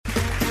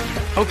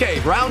Okay,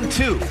 round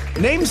two.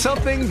 Name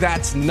something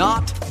that's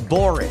not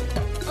boring.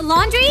 A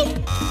laundry?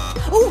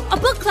 Ooh, a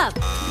book club.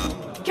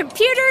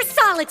 Computer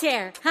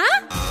solitaire,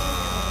 huh?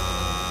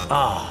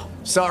 Ah,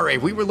 sorry,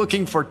 we were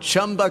looking for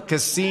Chumba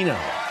Casino.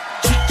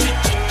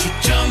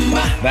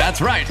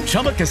 That's right,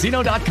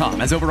 ChumbaCasino.com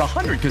has over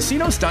 100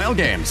 casino-style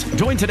games.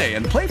 Join today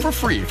and play for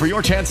free for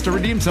your chance to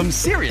redeem some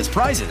serious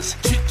prizes.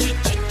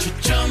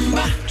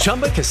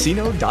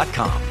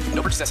 ChumbaCasino.com.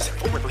 No purchase necessary.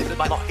 Void where prohibited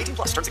by law. 18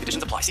 plus. Terms and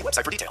conditions apply. See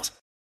website for details.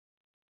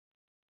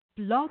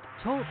 Blog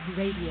Talk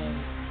Radio.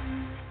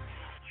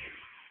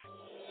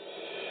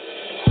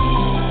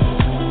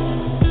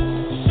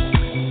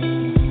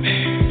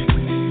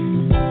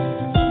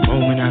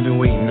 Moment I've been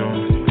waiting on,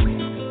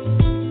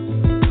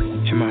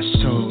 and my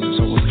soul is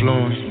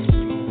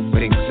overflowing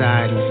with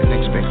anxieties and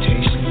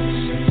expectations,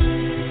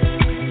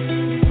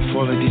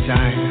 full of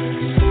desire.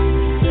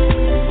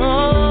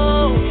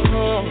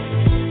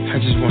 I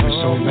just want it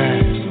so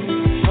bad,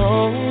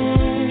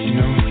 you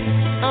know,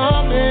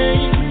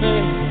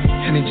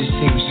 and it just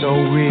seems so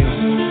real.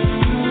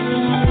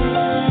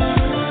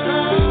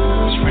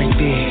 It's right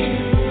there,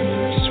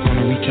 just want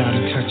to reach out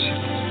and touch it,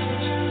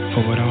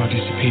 for it all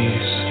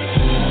disappears.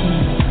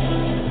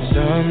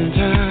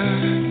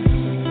 Sometimes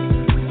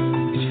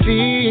it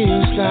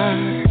feels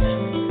like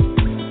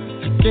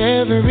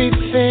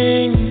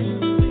everything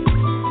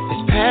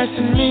is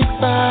passing me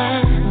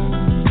by.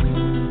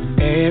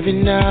 Every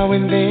now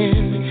and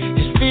then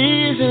it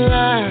feels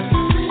like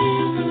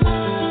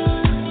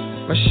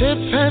my ship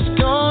has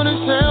gone and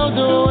sailed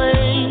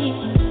away.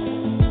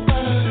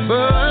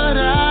 But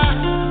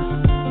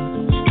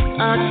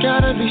I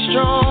gotta be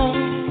strong,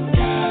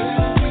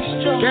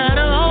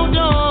 gotta hold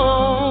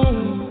on.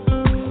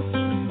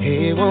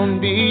 It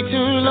won't be too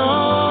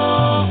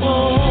long.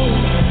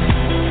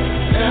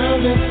 Now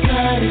the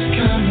tide is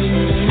coming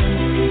in,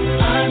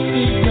 I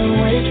see the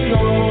waves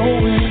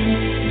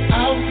flowing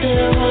out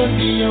there on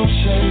the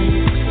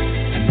ocean.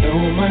 I know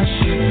my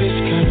ship is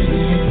coming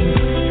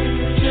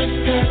in, just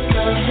past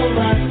the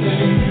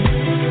horizon,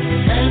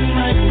 and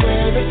right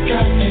where the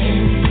sky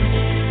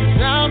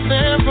ends, out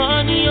there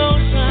on the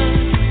ocean.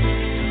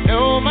 I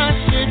know my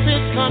ship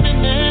is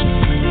coming in,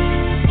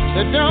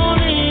 so don't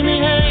leave me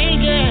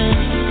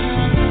hanging.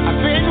 I've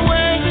been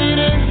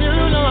waiting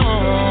too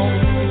long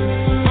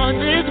for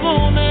this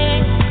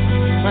moment.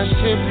 My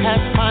ship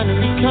has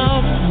finally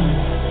come.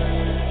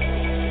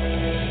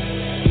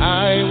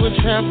 I will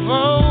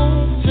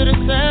travel to the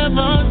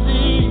seven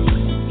seas.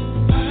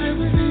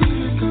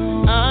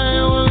 I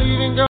will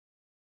even go.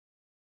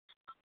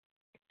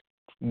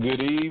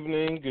 Good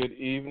evening, good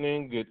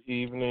evening, good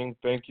evening.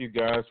 Thank you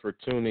guys for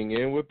tuning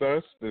in with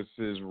us. This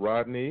is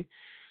Rodney.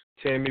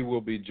 Tammy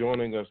will be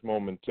joining us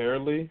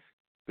momentarily.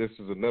 This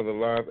is another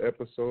live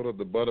episode of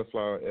the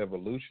Butterfly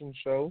Evolution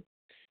Show.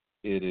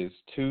 It is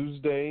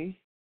Tuesday,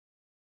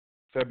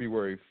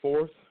 February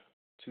 4th,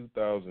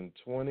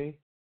 2020.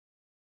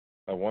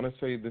 I want to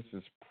say this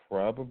is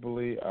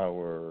probably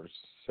our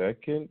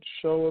second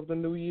show of the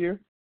new year.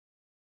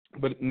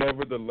 But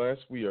nevertheless,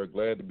 we are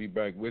glad to be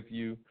back with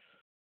you.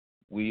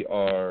 We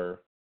are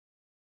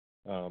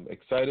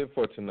excited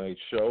for tonight's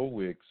show.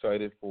 We're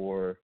excited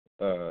for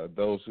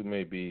those who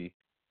may be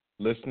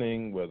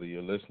listening, whether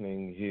you're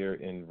listening here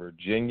in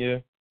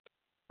Virginia.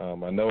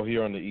 I know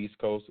here on the East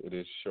Coast it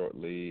is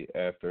shortly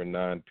after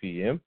 9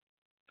 p.m.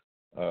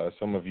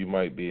 Some of you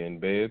might be in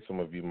bed. Some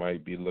of you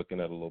might be looking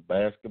at a little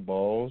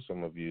basketball.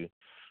 Some of you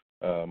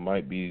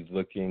might be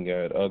looking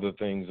at other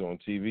things on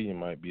TV. You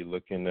might be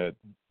looking at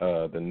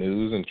the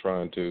news and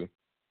trying to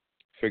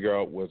figure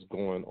out what's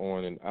going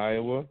on in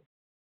Iowa.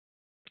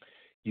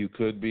 You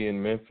could be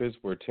in Memphis,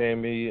 where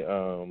Tammy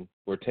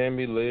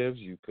lives.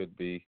 You could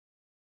be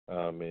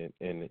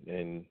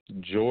in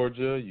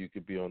Georgia. You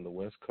could be on the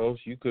West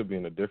Coast. You could be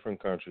in a different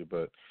country.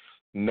 But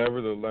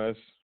nevertheless,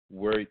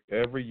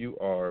 wherever you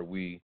are,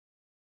 we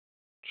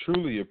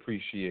truly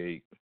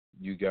appreciate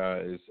you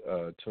guys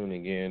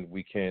tuning in.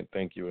 We can't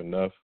thank you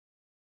enough.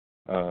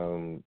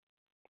 So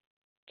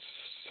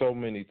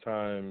many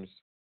times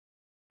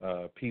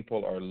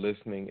people are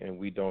listening and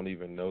we don't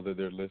even know that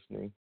they're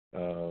listening.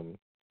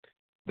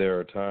 There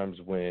are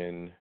times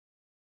when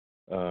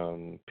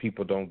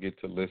people don't get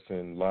to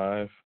listen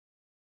live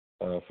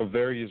for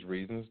various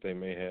reasons. They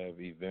may have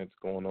events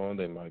going on.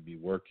 They might be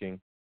working.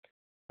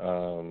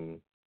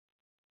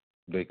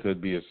 They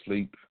could be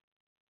asleep.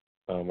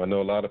 I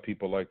know a lot of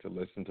people like to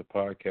listen to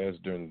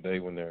podcasts during the day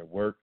when they're at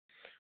work.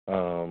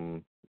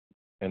 And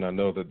I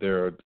know that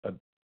there are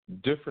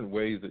different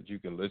ways that you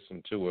can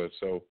listen to us.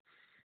 So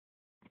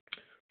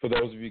for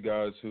those of you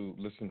guys who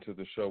listen to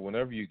the show,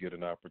 whenever you get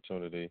an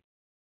opportunity,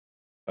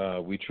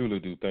 we truly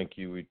do thank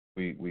you.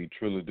 We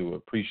truly do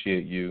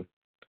appreciate you.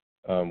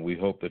 We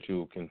hope that you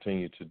will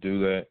continue to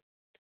do that.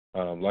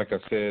 Like I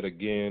said,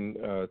 again,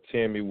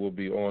 Tammy will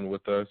be on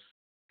with us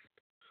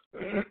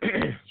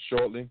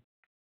shortly.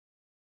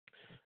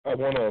 I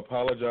want to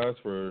apologize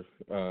for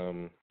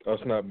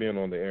us not being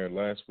on the air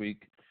last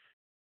week.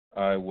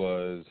 I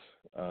was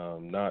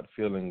not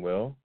feeling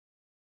well.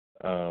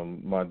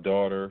 My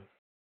daughter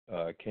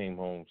came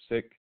home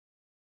sick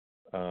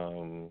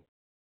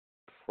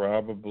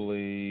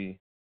probably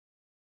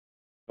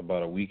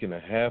about a week and a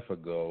half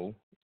ago,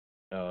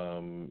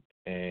 and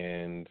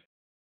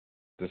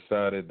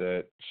decided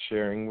that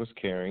sharing was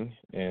caring,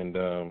 and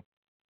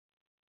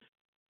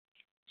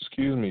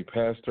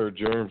passed her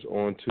germs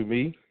on to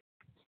me.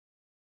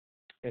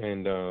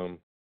 And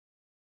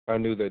I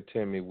knew that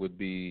Tammy would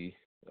be,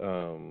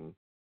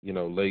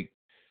 late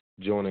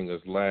joining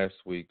us last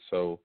week,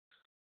 so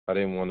I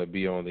didn't want to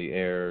be on the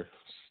air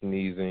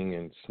sneezing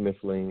and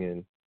sniffling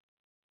and,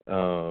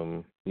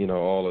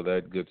 all of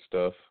that good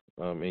stuff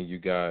in you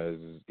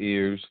guys'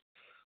 ears.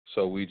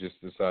 So we just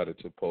decided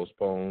to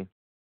postpone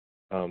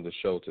the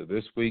show to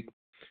this week.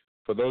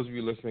 For those of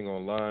you listening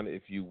online,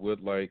 if you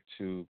would like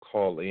to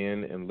call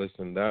in and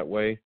listen that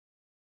way,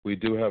 we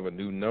do have a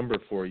new number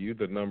for you.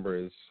 The number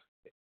is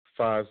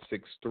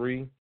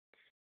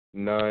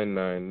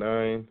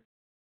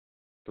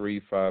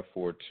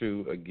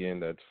 563-999-3542. Again,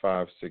 that's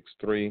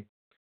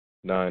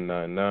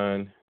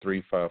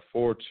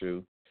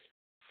 563-999-3542.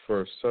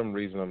 For some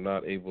reason, I'm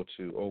not able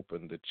to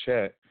open the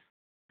chat.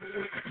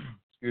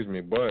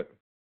 But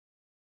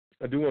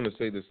I do want to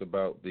say this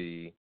about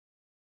the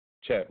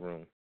chat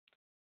room.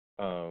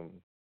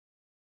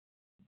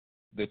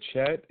 The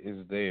chat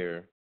is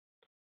there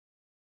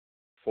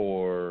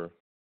for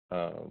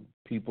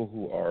people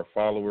who are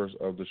followers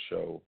of the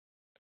show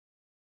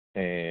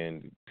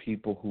and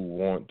people who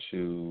want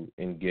to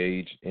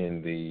engage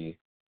in the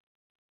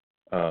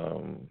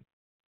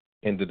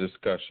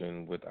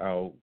discussion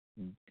without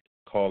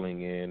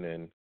calling in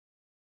and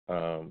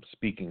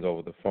speaking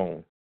over the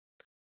phone.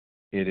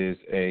 It is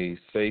a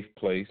safe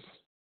place.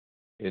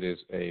 It is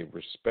a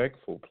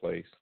respectful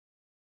place.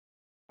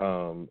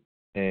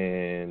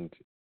 And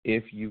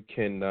if you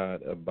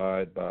cannot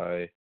abide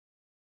by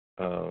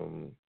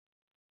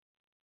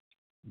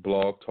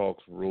Blog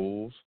Talk's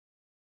rules,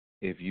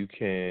 if you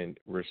can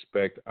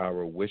respect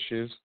our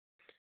wishes,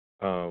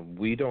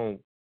 we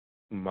don't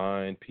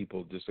mind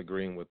people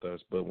disagreeing with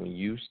us, but when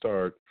you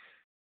start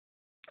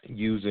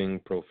using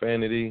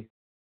profanity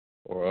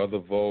or other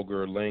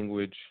vulgar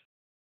language,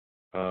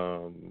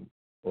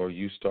 or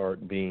you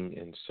start being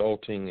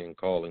insulting and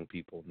calling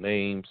people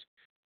names,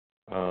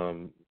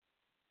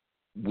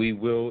 we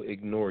will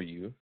ignore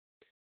you.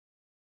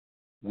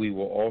 We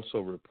will also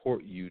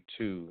report you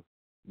to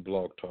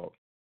Blog Talk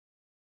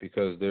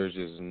because there's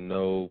just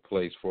no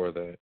place for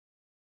that.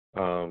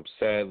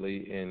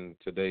 Sadly, in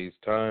today's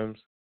times,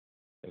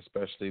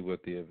 especially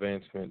with the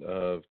advancement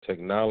of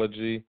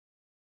technology,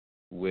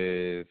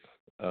 with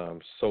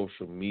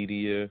social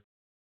media,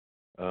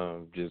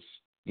 just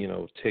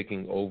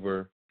taking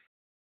over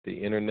the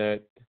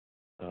internet,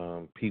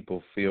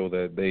 people feel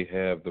that they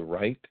have the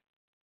right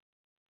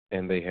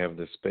and they have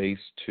the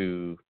space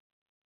to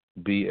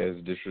be as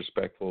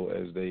disrespectful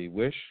as they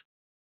wish,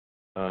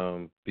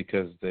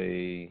 because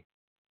they,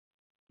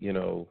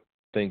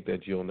 think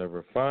that you'll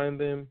never find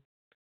them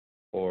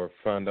or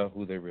find out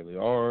who they really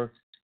are.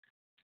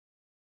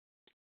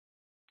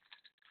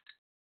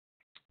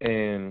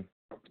 And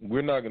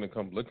we're not going to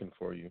come looking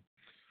for you.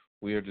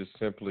 We are just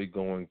simply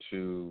going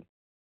to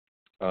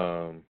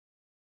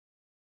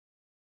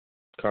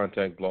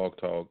contact Blog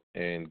Talk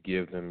and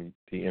give them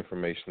the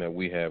information that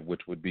we have,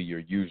 which would be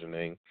your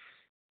username,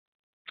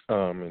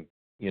 and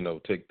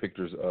take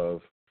pictures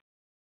of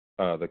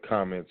the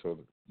comments or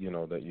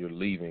that you're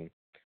leaving,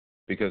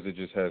 because it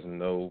just has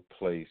no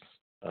place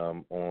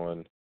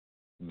on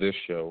this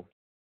show.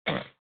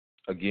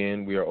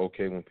 Again, we are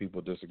okay when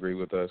people disagree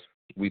with us.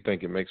 We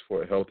think it makes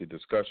for a healthy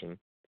discussion,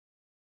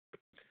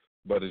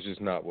 but it's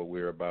just not what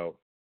we're about.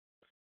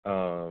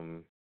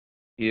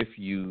 If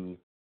you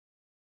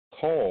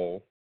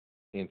call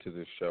into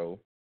this show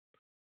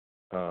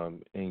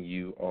and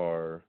you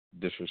are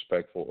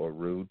disrespectful or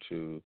rude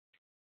to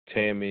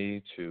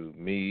Tammy, to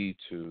me,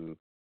 to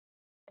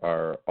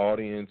our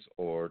audience,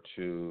 or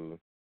to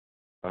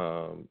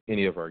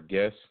any of our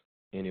guests,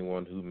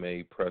 anyone who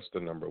may press the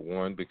number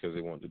 1 because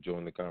they want to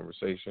join the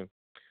conversation,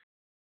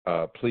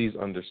 please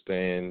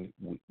understand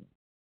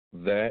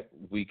that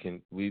we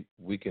can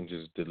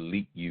just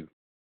delete you.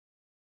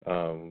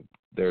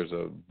 There's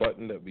a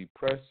button that we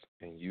press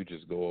and you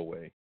just go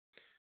away.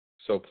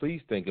 So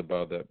please think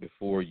about that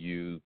before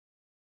you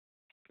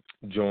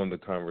join the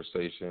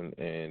conversation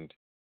and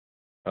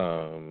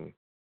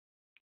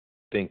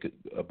think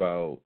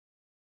about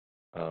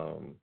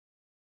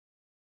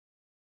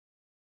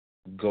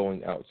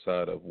going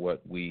outside of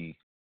what we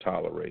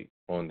tolerate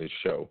on this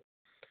show.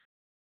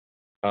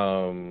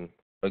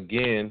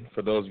 Again,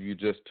 for those of you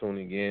just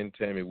tuning in,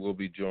 Tammy will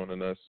be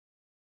joining us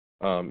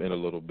in a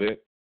little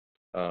bit.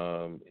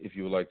 If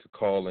you would like to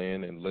call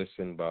in and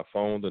listen by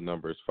phone, the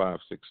number is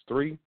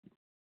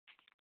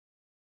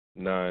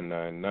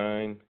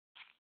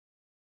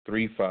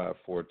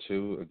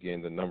 563-999-3542.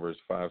 Again, the number is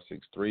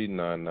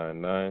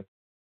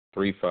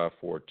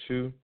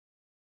 563-999-3542.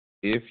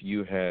 If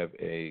you have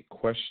a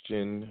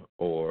question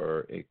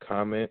or a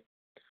comment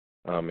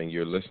and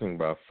you're listening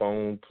by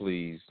phone,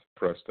 please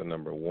press the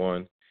number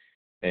 1.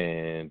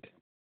 And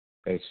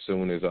as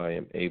soon as I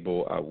am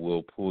able, I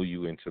will pull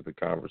you into the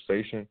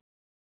conversation.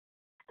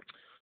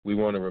 We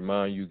want to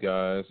remind you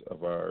guys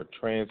of our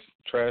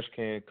trash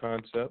can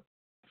concept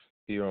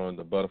here on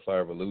the Butterfly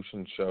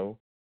Revolution show,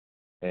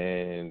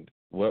 and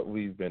what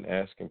we've been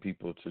asking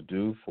people to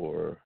do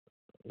for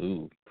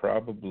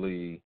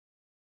probably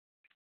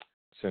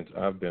since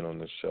I've been on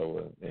the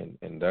show,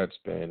 and that's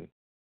been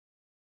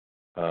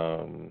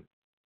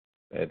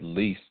at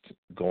least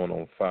going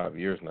on 5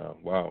 years now.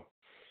 Wow.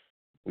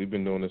 We've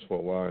been doing this for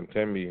a while, and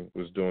Tammy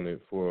was doing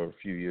it for a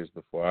few years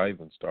before I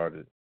even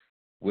started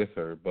with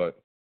her. But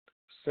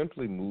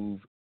simply move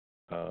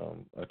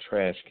a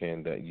trash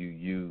can that you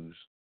use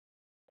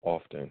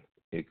often.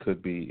 It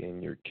could be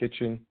in your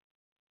kitchen.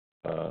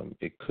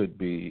 It could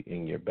be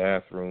in your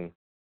bathroom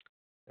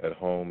at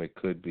home. It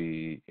could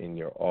be in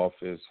your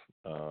office.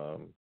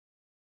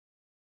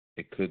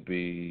 It could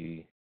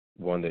be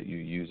one that you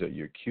use at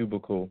your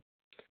cubicle.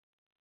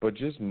 But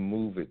just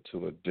move it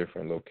to a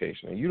different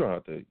location. And you don't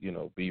have to,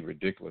 be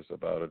ridiculous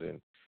about it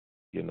and,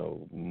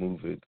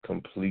 move it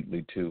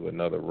completely to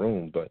another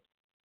room. But,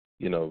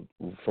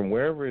 from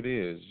wherever it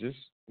is, just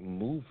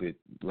move it,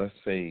 let's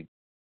say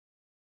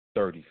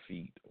 30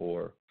 feet,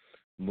 or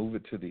move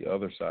it to the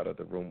other side of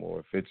the room. Or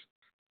if it's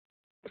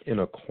in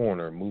a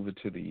corner, move it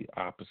to the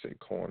opposite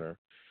corner.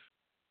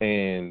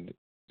 And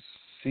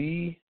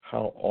see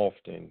how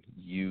often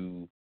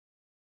you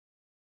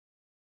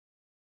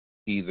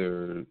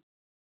either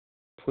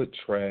put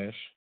trash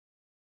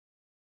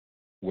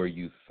where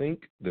you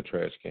think the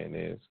trash can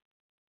is,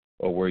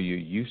 or where you're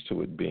used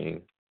to it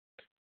being,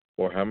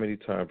 or how many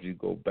times you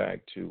go back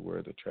to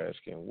where the trash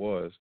can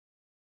was,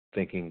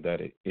 thinking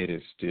that it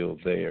is still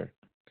there.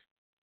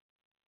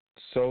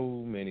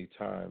 So many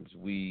times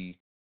we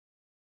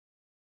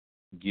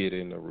get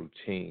in a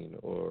routine,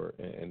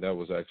 and that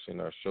was actually in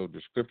our show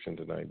description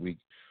tonight. We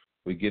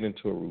get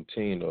into a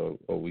routine, or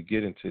we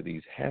get into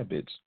these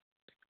habits.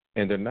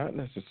 And they're not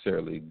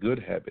necessarily good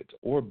habits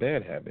or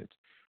bad habits.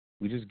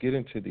 We just get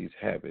into these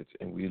habits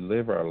and we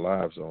live our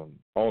lives on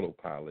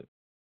autopilot.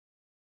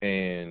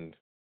 And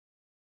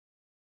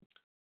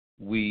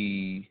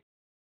we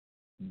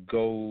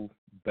go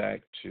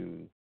back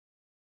to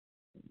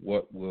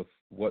what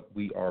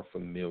we are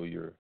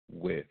familiar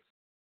with.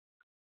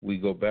 We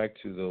go back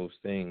to those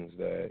things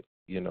that,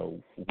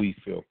 we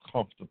feel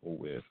comfortable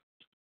with.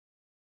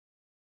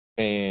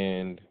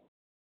 And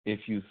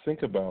if you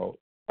think about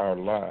our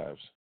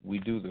lives, we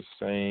do the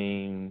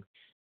same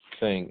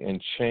thing,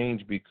 and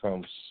change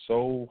becomes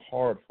so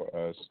hard for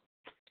us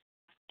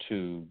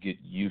to get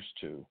used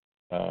to.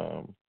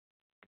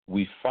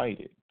 We fight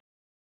it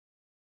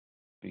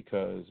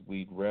because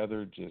we'd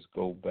rather just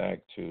go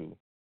back to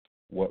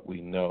what we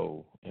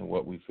know and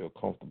what we feel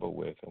comfortable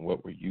with and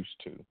what we're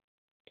used to.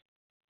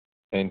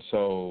 And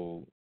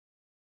so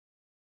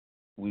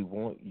we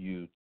want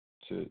you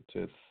to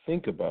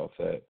think about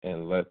that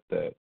and let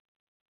that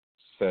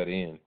set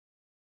in.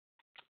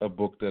 A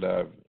book that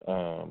I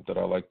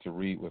like to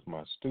read with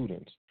my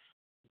students.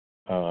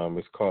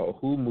 It's called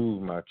 "Who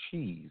Moved My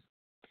Cheese,"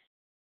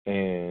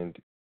 and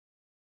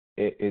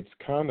it's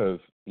kind of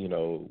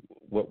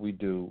what we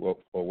do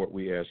or what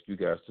we ask you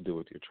guys to do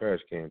with your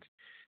trash cans.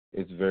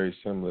 It's very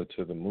similar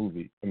to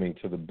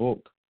the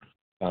book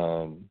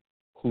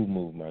 "Who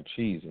Moved My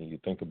Cheese," and you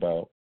think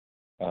about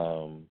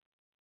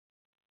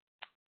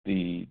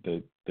the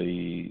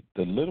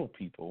little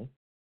people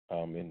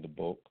in the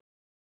book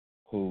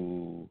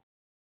who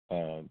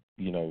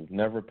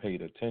never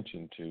paid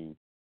attention to,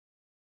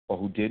 or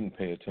who didn't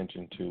pay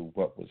attention to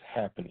what was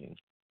happening,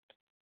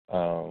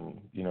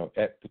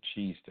 at the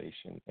cheese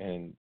station,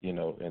 and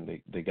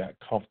they got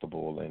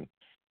comfortable, and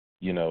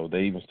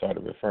they even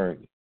started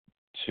referring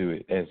to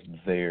it as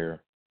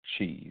their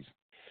cheese.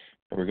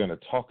 And we're going to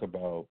talk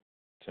about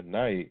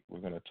tonight. We're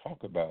going to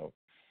talk about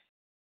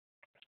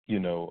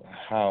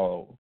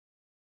how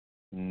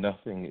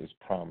nothing is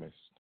promised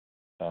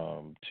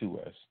to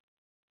us,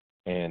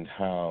 and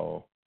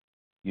how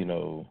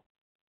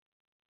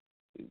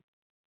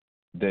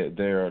that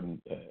there are,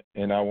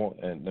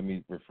 and let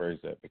me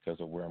rephrase that because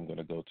of where I'm going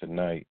to go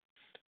tonight.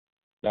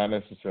 Not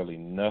necessarily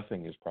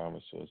nothing is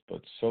promised to us,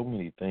 but so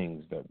many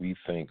things that we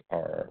think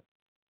are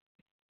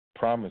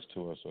promised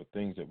to us, or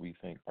things that we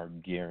think are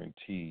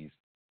guarantees,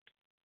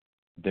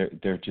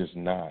 they're just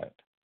not.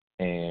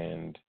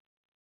 And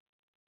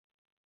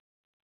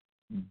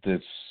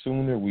the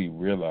sooner we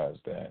realize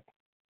that,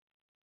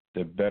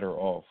 the better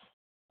off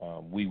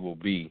we will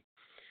be.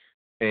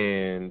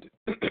 And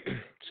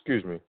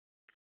excuse me.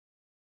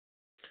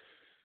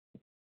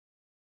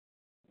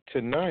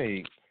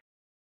 Tonight,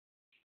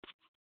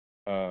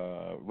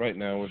 right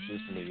now it's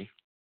just me,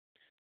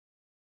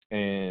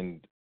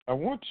 and I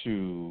want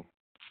to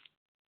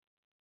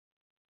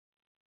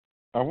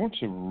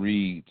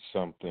read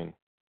something,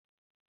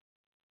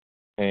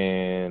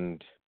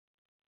 and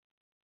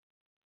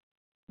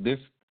this,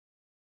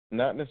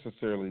 not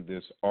necessarily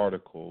this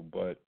article,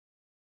 but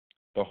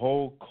the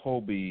whole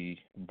Kobe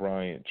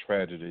Bryant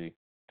tragedy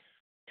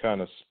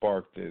kind of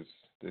sparked this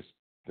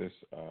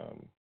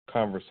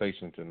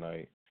conversation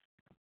tonight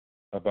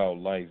about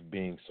life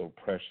being so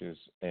precious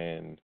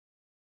and,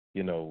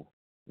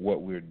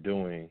 what we're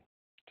doing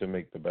to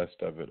make the best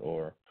of it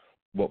or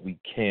what we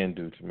can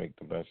do to make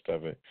the best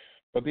of it.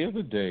 But the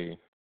other day,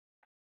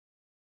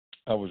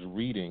 I was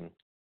reading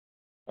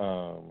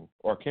or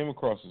I came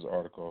across this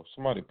article.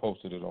 Somebody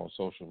posted it on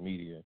social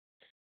media,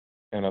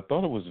 and I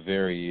thought it was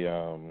very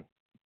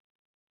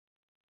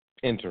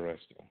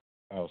interesting.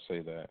 I'll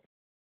say that.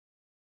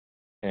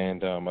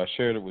 And I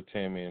shared it with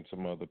Tammy and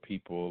some other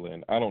people,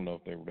 and I don't know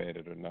if they read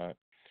it or not,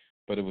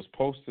 but it was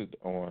posted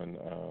on,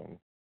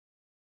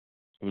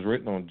 it was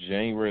written on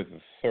January the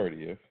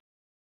 30th,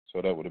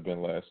 so that would have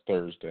been last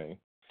Thursday,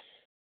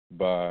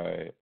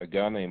 by a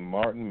guy named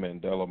Martin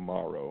Mandela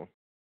Morrow.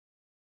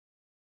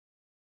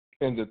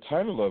 And the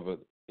title of it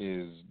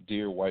is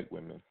Dear White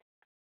Women.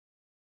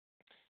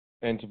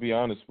 And to be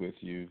honest with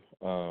you,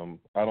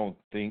 I don't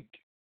think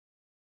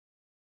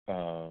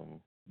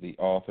the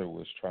author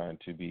was trying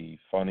to be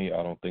funny.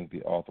 I don't think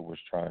the author was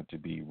trying to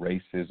be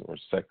racist or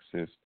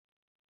sexist.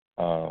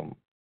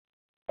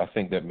 I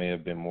think that may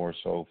have been more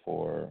so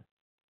for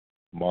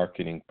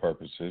marketing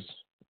purposes.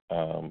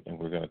 And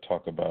we're going to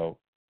talk about,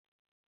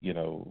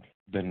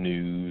 the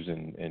news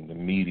and the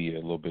media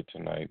a little bit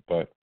tonight.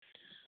 But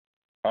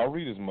I'll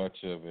read as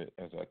much of it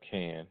as I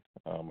can.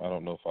 I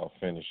don't know if I'll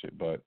finish it,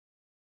 but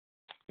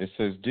it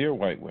says, Dear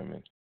white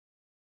women,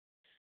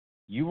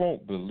 you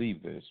won't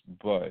believe this,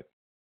 but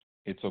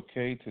it's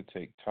okay to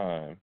take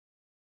time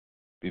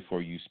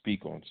before you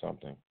speak on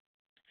something.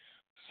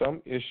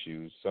 Some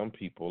issues, some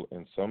people,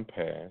 and some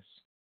paths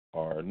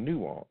are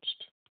nuanced.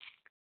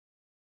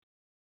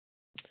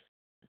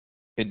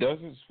 It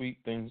doesn't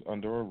sweep things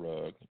under a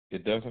rug.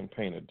 It doesn't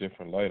paint a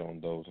different light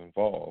on those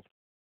involved.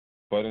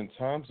 But in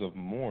times of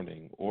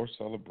mourning or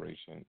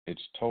celebration,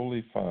 it's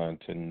totally fine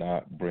to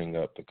not bring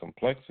up the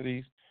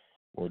complexities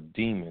or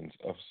demons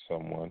of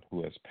someone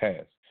who has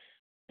passed.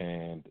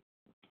 And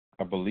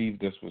I believe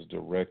this was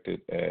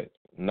directed at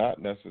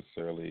not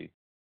necessarily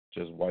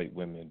just white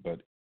women,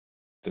 but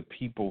the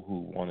people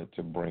who wanted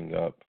to bring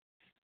up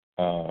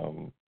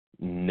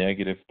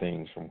negative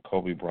things from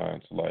Kobe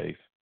Bryant's life,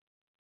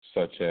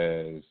 such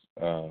as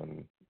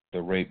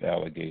the rape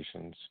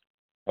allegations,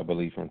 I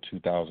believe from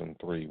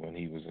 2003 when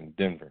he was in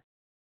Denver.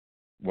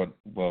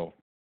 Well,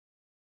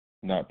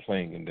 not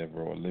playing in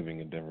Denver or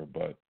living in Denver,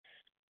 but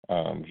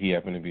he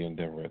happened to be in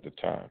Denver at the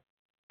time.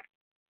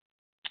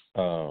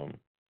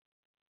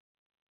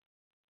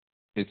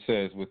 It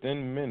says,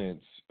 within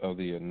minutes of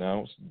the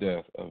announced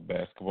death of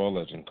basketball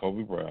legend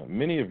Kobe Bryant,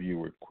 many of you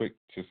were quick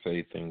to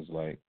say things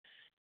like,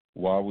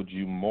 why would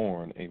you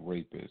mourn a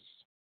rapist?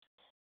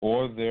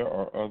 Or there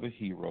are other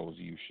heroes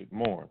you should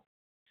mourn.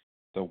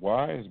 The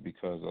why is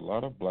because a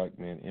lot of black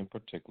men in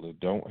particular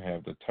don't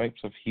have the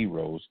types of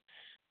heroes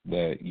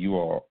that you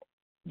all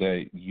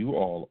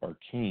are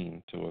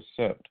keen to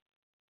accept.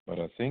 But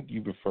I think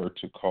you prefer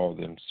to call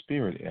them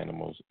spirit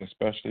animals,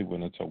 especially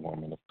when it's a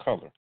woman of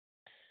color.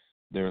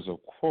 There's a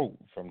quote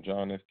from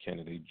John F.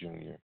 Kennedy,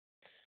 Jr.,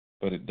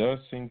 but it does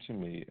seem to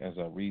me, as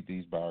I read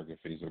these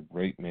biographies of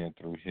great men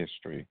through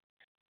history,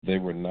 they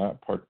were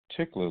not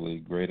particularly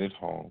great at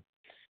home.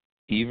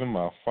 Even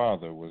my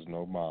father was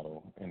no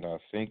model, and I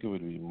think it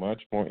would be a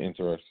much more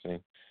interesting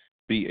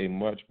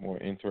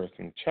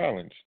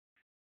challenge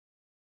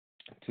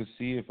to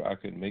see if I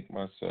could make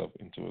myself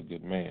into a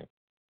good man.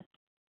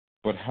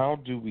 But how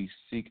do we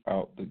seek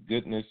out the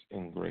goodness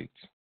in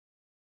greats?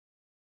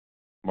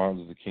 Martin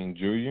Luther King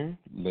Jr.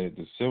 led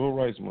the civil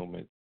rights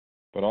movement,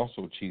 but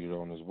also cheated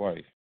on his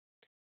wife.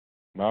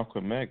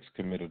 Malcolm X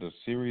committed a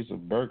series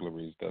of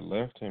burglaries that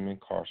left him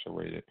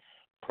incarcerated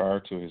prior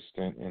to his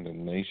stint in the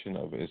Nation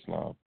of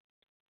Islam.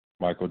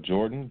 Michael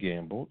Jordan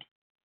gambled.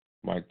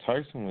 Mike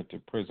Tyson went to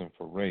prison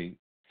for rape.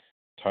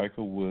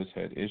 Tiger Woods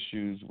had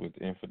issues with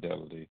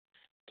infidelity.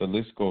 The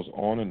list goes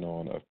on and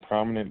on of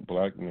prominent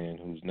black men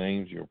whose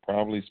names you'll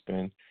probably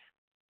spend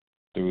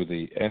through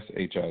the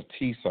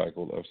SHIT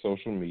cycle of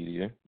social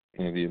media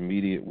in the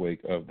immediate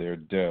wake of their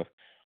death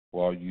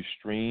while you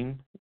stream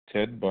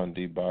Ted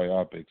Bundy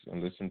biopics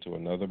and listen to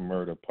another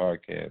murder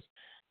podcast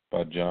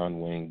by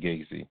John Wayne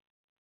Gacy.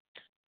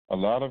 A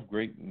lot of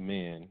great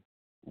men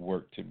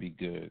work to be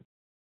good,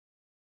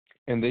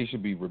 and they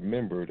should be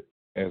remembered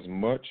as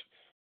much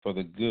for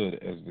the good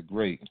as the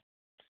great.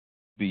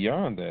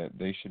 Beyond that,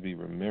 they should be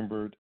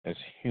remembered as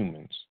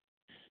humans.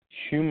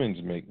 Humans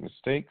make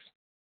mistakes.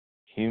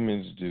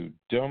 Humans do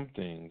dumb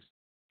things.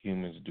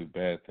 Humans do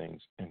bad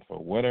things. And for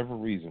whatever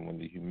reason, when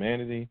the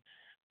humanity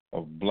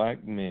of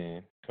black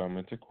men come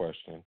into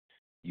question,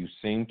 you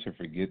seem to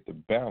forget the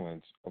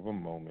balance of a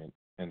moment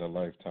and a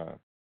lifetime.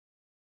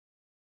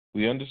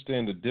 We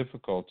understand the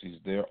difficulties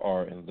there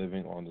are in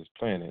living on this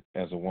planet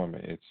as a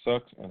woman. It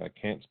sucks, and I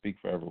can't speak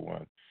for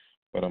everyone,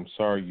 but I'm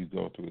sorry you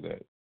go through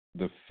that.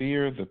 The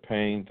fear, the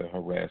pain, the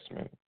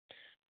harassment.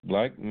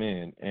 Black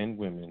men and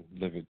women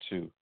live it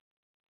too.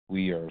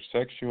 We are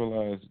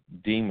sexualized,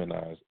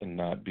 demonized, and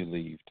not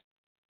believed.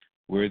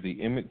 We're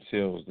the Emmett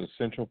Tills, the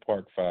Central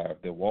Park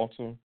Five, the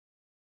Walter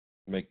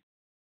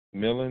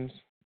McMillans.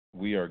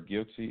 We are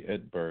guilty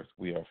at birth.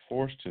 We are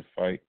forced to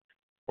fight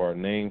for our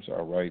names,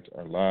 our rights,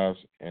 our lives,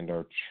 and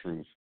our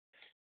truth.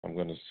 I'm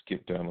going to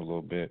skip down a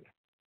little bit.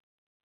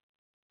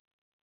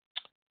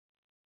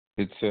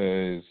 It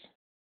says,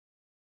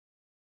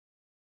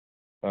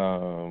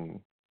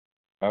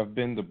 I've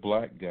been the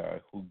black guy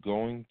who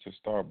going to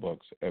Starbucks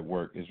at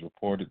work is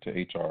reported to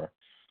HR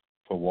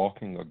for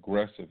walking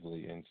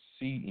aggressively and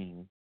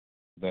seeing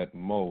that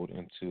mold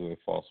into a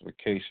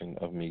falsification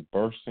of me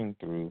bursting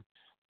through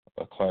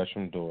a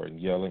classroom door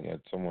and yelling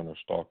at someone or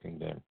stalking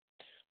them.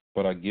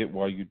 But I get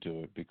why you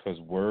do it, because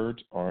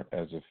words aren't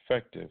as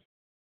effective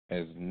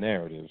as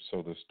narratives,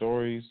 so the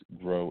stories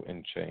grow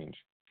and change.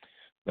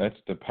 That's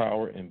the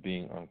power in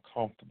being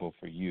uncomfortable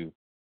for you.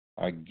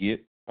 I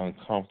get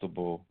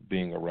uncomfortable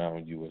being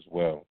around you as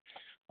well.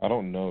 I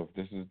don't know if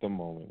this is the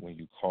moment when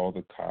you call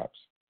the cops,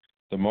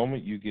 the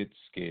moment you get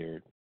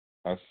scared.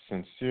 I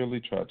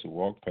sincerely try to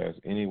walk past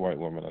any white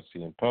woman I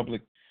see in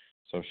public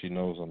so she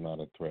knows I'm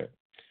not a threat.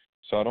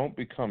 So I don't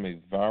become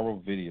a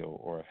viral video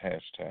or a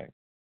hashtag.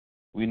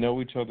 We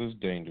know each other's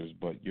dangers,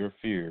 but your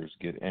fears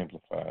get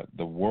amplified.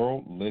 The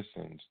world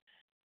listens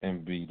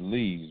and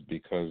believes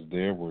because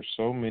there were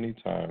so many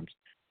times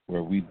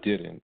where we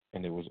didn't,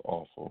 and it was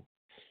awful.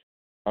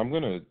 I'm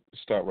going to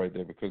stop right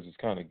there because it's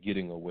kind of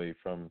getting away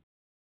from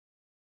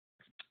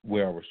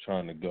where I was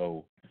trying to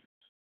go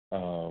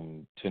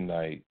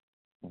tonight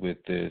with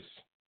this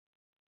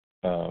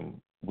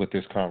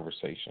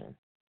conversation.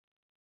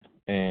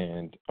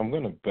 And I'm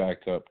going to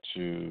back up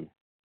to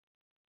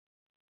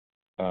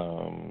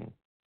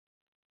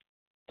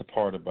the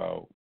part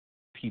about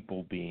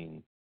people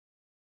being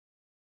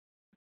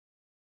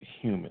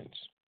humans.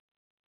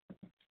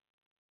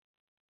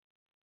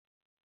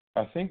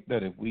 I think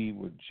that if we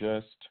would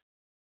just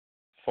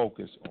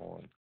focus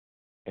on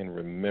and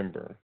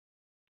remember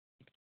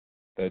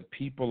that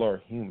people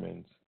are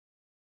humans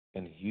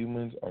and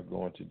humans are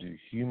going to do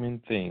human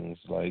things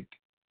like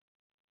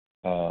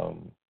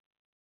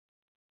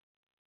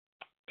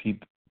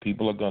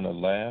people are going to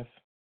laugh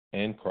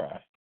and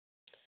cry.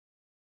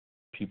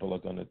 People are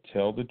going to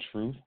tell the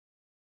truth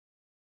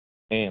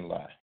and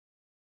lie.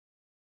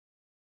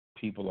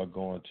 People are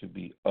going to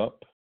be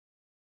up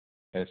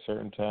at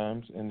certain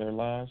times in their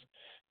lives,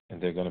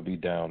 and they're going to be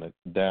down at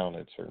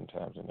certain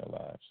times in their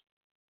lives.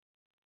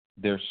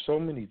 There's so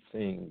many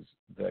things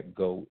that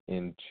go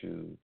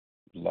into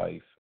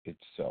life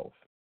itself.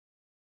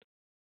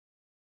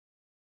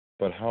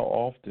 But how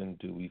often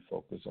do we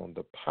focus on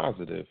the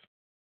positive,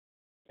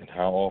 and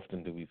how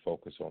often do we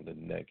focus on the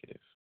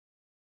negative?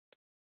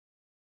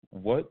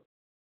 What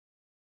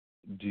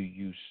do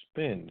you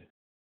spend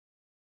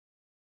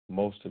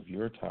most of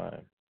your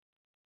time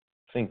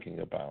thinking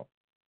about?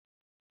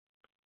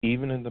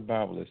 Even in the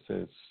Bible, it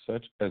says,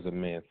 such as a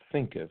man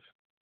thinketh,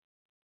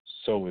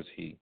 so is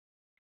he.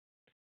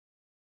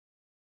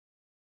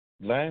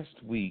 Last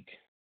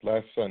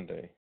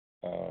Sunday,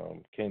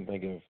 can't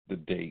think of the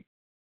date.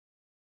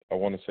 I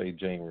want to say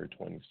January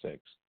 26th.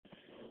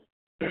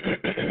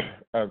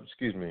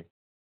 Excuse me.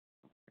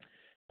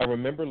 I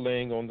remember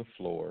laying on the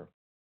floor,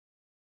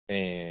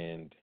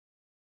 and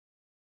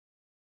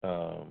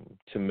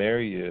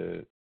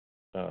Tamaria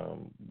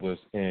was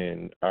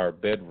in our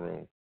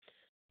bedroom,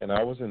 and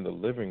I was in the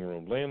living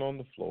room laying on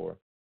the floor,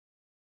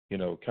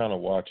 kind of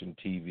watching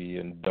TV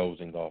and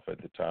dozing off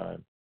at the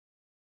time.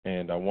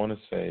 And I want to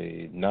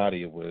say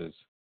Nadia was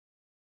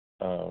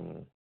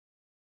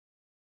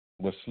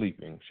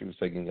sleeping. She was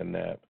taking a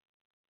nap.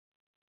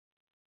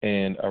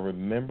 And I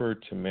remember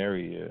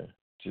Tamaria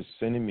just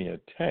sending me a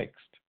text.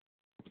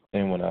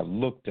 And when I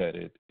looked at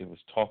it, it was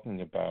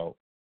talking about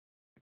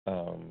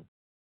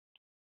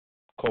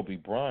Kobe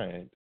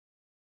Bryant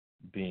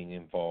being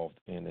involved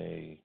in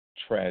a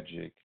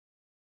tragic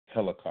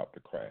helicopter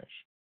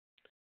crash.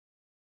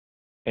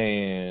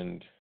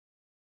 And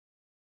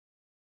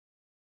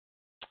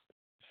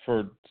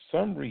for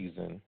some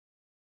reason,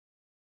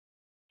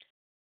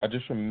 I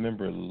just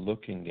remember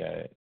looking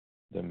at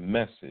the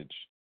message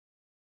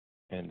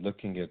and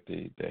looking at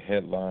the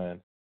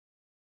headline,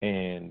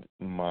 and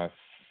my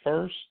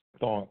first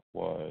thought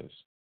was,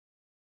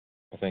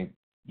 I think,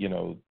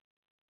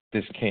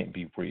 this can't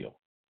be real.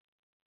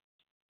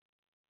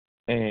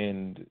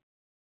 And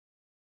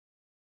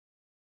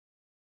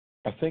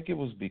I think it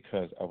was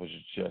because I was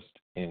just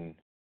in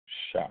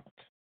shock.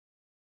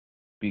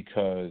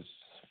 Because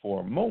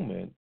for a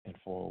moment and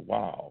for a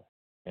while,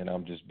 and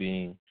I'm just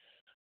being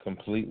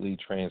completely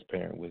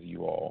transparent with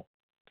you all,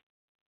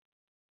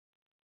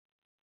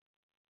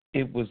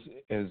 it was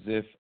as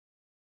if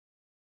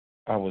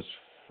I was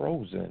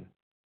frozen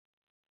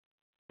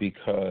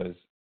because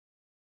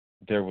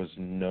there was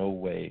no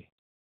way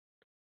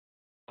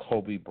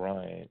Kobe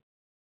Bryant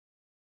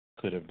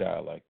could have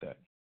died like that.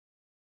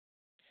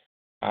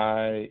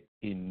 I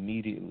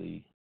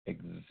immediately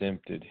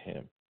exempted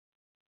him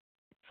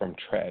from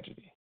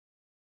tragedy.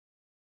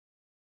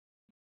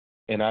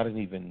 And I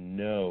didn't even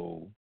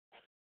know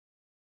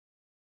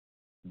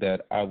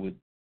that I would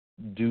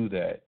do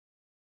that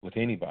with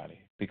anybody,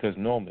 because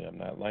normally I'm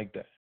not like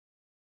that.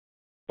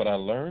 But I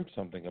learned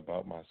something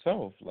about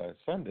myself last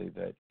Sunday,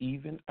 that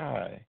even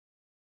I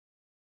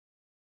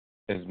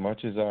as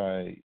much as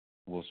I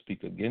will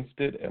speak against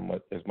it, and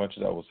as much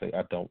as I will say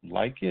I don't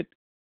like it,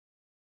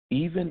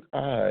 even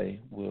I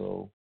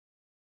will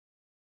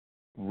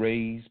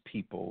raise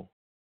people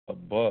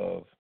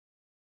above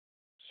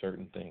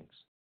certain things.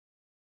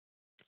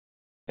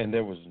 And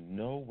there was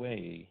no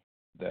way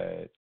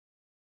that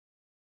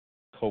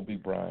Kobe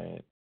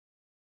Bryant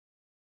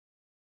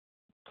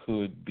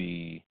could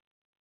be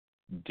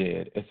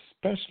dead,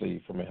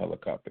 especially from a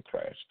helicopter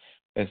crash,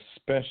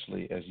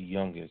 especially as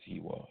young as he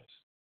was.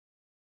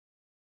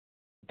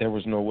 There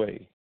was no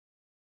way.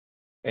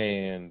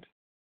 And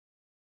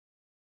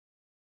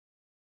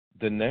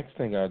the next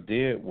thing I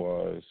did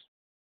was,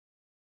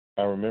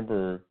 I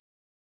remember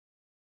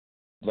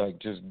like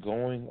just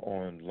going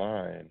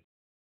online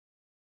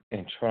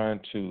and trying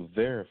to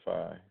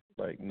verify,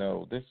 like,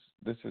 no, this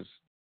is,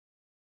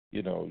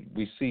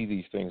 we see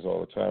these things all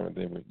the time, and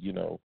then,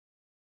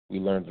 we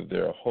learned that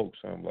they're a hoax.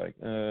 I'm like,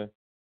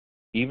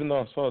 even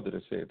though I saw that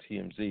it said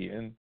TMZ,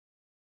 and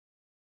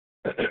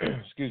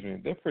excuse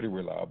me, they're pretty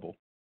reliable.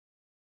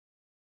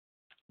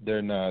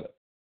 They're not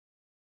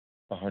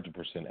 100%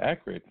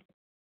 accurate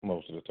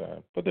most of the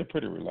time, but they're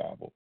pretty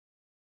reliable.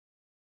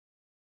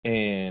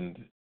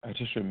 And I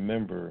just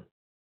remember,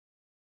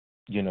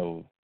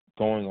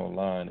 going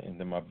online, and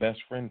then my best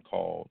friend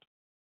called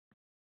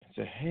and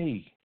said,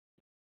 hey,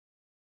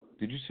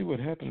 did you see what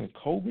happened to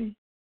Kobe?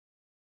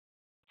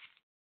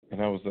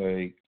 And I was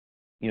like,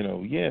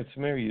 yeah,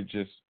 Tamaria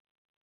just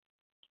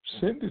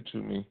sent it to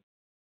me.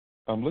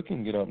 I'm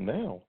looking it up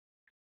now.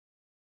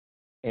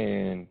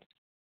 And,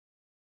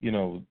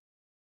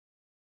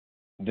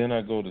 then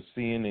I go to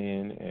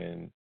CNN,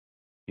 and,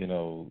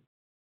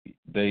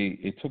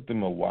 it took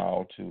them a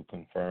while to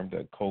confirm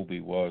that Kobe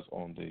was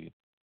on the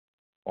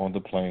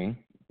plane.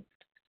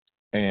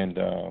 And,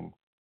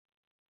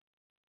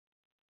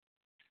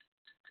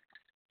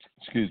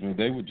 excuse me,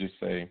 they would just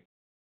say,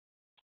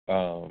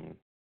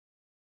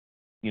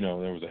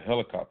 there was a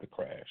helicopter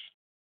crash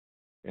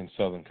in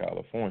Southern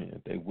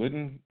California. They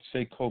wouldn't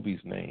say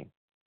Kobe's name.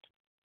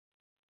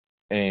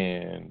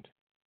 And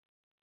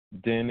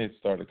then it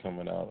started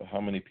coming out how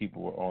many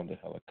people were on the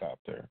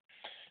helicopter.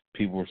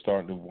 People were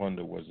starting to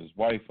wonder, was his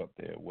wife up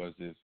there? Was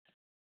his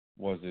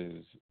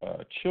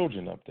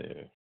children up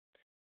there?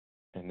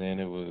 And then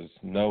it was,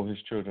 no,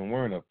 his children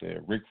weren't up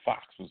there. Rick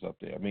Fox was up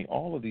there. I mean,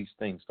 all of these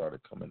things started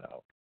coming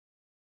out.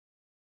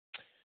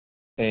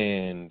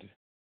 And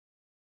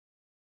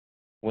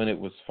when it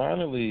was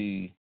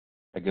finally,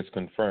 I guess,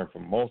 confirmed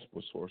from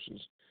multiple sources,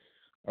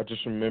 I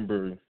just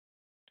remember,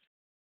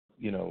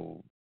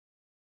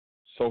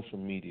 social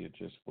media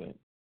just went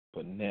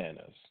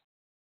bananas,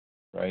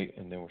 right?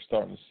 And then we're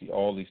starting to see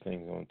all these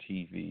things on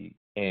TV.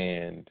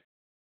 And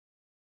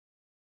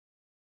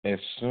as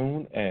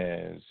soon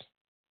as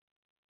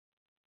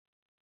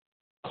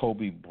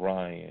Kobe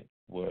Bryant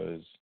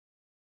was,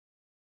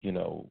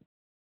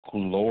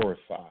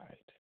 glorified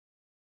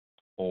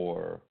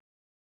or,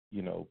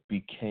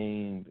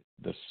 became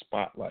the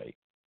spotlight,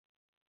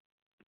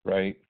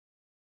 right?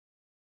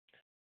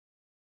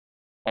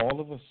 All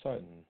of a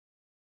sudden,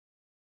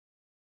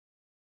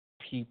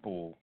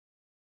 people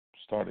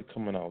started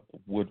coming out the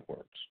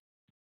woodworks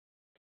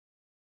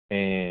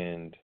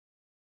and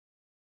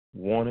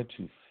wanted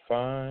to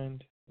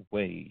find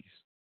ways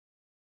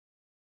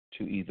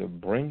to either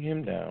bring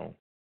him down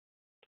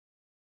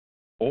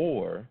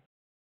or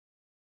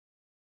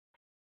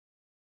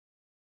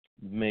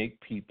make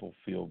people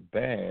feel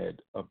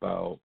bad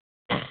about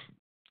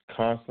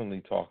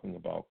constantly talking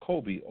about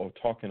Kobe, or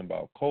talking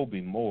about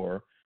Kobe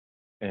more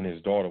and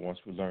his daughter, once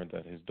we learned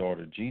that his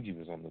daughter Gigi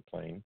was on the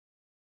plane,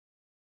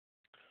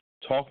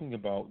 talking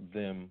about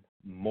them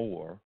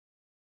more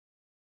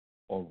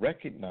or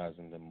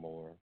recognizing them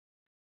more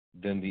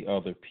than the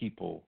other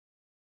people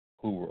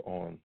who were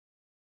on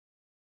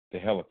the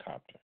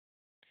helicopter.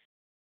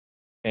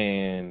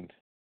 And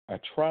I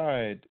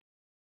tried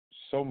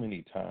so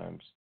many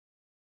times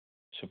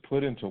to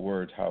put into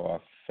words how I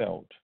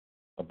felt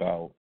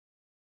about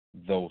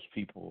those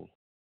people,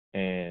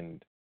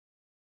 and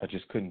I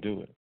just couldn't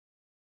do it.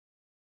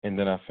 And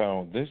then I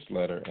found this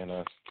letter, and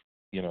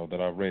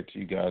that I read to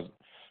you guys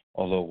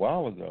a little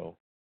while ago,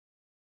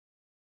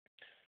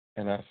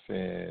 and I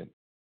said,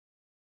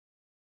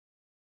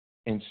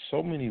 in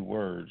so many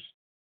words,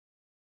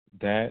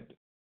 that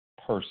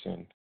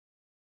person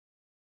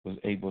was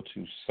able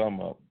to sum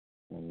up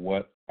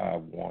what I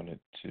wanted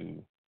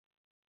to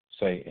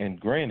say. And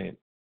granted,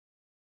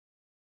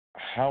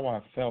 how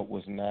I felt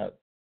was not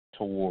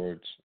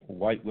towards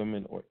white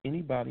women or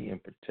anybody in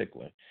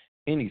particular,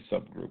 any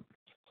subgroup.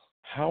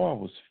 How I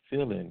was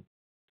feeling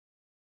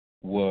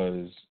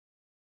was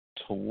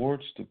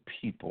towards the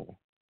people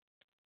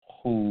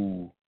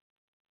who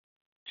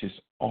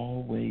just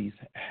always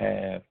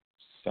have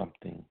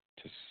something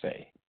to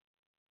say,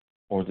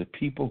 or the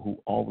people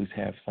who always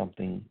have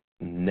something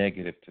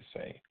negative to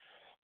say,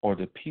 or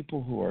the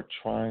people who are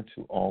trying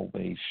to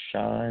always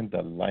shine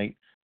the light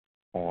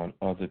on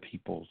other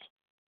people's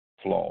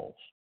flaws,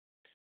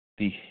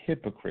 the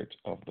hypocrites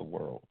of the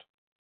world.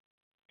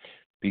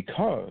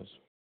 Because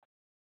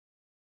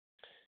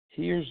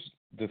here's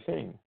the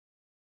thing.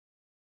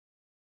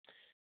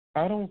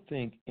 I don't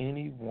think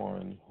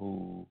anyone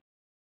who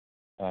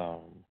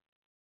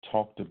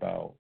talked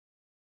about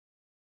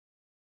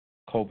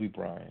Kobe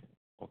Bryant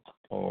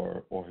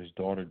or his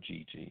daughter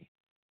Gigi,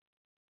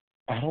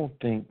 I don't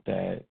think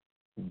that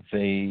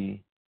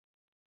they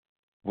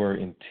were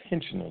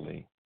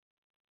intentionally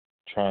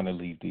trying to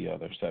leave the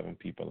other 7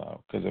 people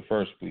out. Because at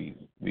first we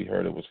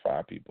heard it was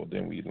 5 people,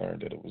 then we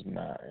learned that it was 9,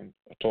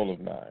 a total of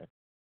 9.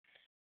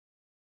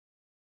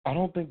 I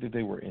don't think that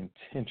they were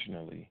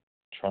intentionally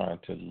trying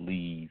to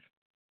leave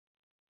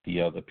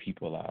the other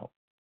people out.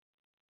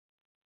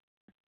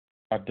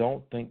 I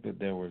don't think that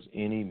there was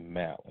any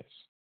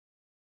malice.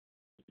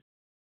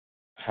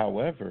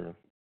 However,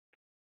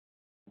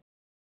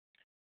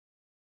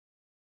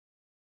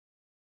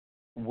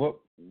 what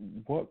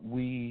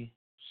we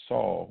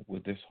saw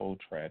with this whole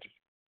tragedy,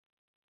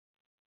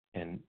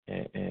 and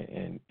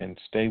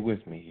stay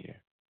with me here.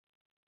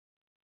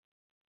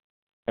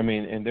 I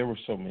mean, and there were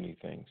so many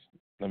things.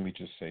 Let me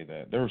just say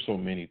that. There were so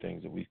many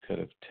things that we could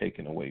have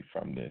taken away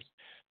from this.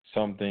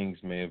 Some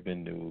things may have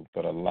been new,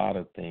 but a lot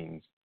of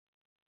things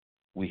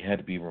we had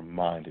to be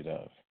reminded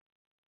of.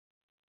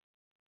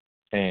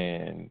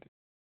 And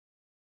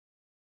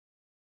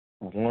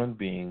one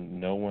being,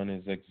 no one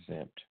is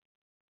exempt.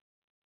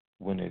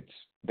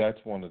 That's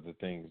one of the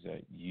things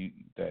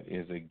that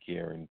is a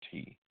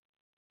guarantee.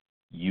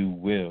 You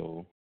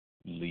will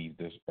leave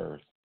this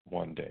earth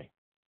one day.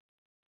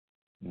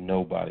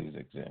 Nobody's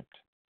exempt.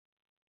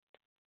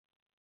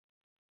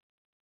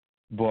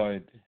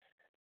 But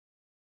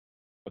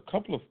a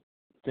couple of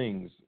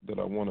things that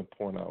I want to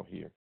point out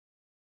here.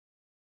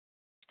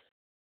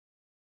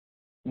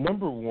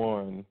 Number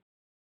one,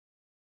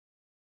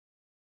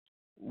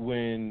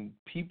 when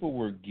people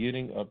were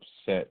getting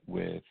upset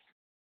with,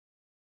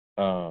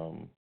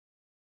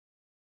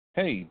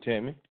 hey,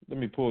 Tammy, let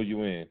me pull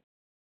you in.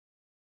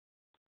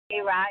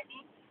 Hey,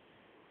 Rodney.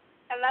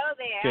 Hello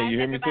there. Can you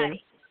hear me, everybody?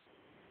 Tammy?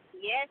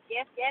 Yes.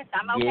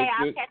 I'm okay. Good.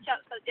 I'll catch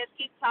up. So just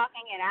keep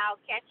talking, and I'll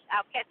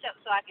catch up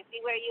so I can see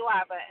where you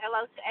are. But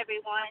hello to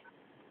everyone.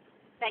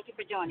 Thank you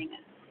for joining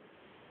us.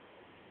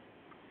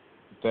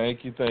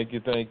 Thank you.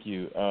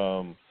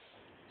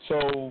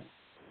 So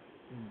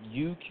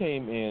you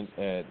came in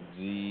at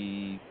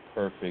the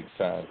perfect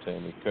time,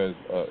 Tammy, because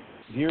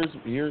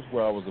here's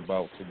where I was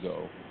about to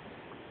go.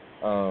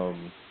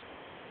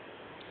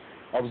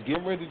 I was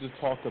getting ready to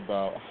talk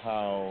about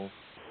how,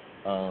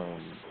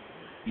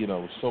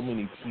 so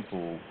many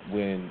people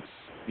when,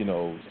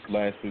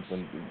 last week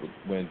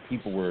when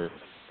people were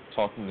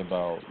talking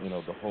about,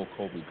 the whole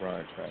Kobe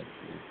Bryant tragedy,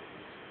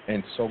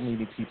 and so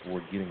many people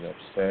were getting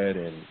upset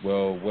and,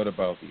 well, what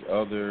about the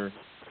other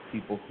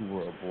people who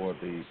were aboard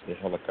the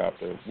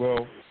helicopter?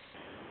 Well,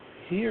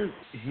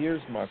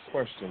 here's my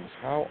question.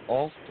 How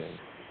often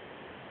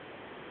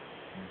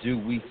do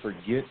we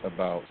forget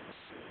about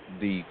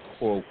the,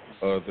 quote,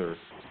 other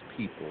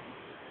people?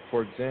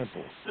 For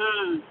example,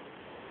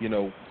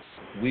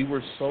 we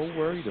were so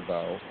worried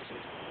about,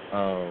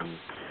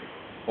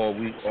 or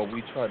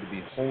we tried to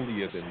be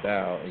holier than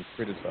thou and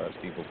criticize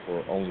people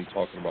for only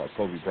talking about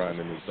Kobe Bryant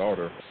and his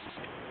daughter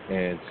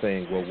and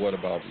saying, well, what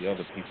about the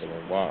other people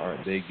and why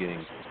aren't they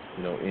getting,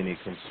 any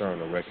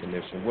concern or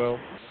recognition? Well,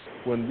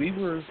 when we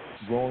were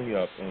growing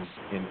up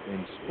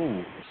in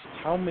school,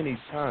 how many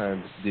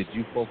times did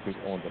you focus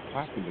on the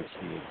popular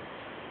kids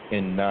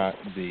and not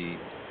the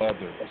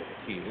other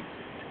kids?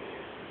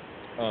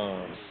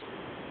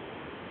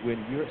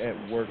 When you're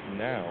at work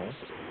now,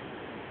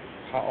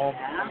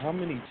 how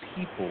many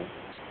people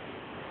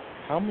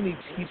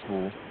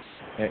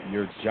at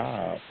your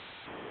job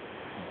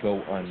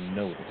go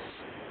unnoticed?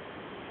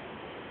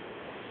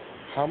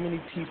 How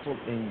many people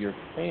in your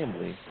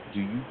family do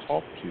you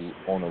talk to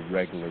on a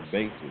regular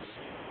basis?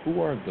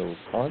 Who are those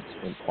aunts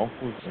and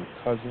uncles and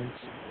cousins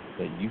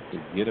that you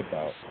forget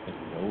about and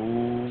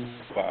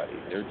nobody,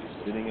 they're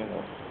just sitting at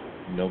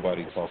home,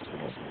 nobody talks to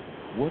them?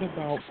 What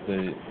about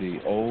the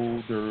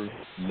older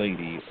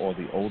lady or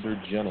the older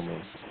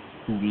gentleman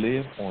who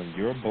live on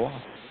your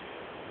block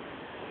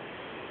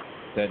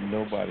that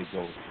nobody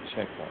goes to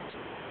check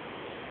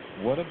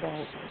on? What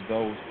about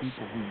those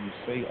people who you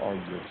say are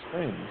your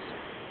friends?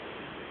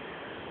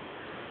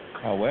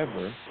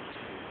 However,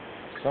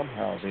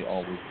 somehow they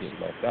always get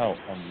left out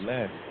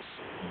unless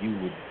you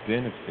would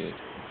benefit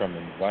from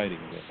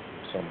inviting them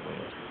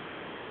somewhere.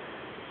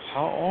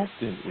 How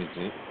often is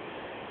it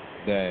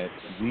that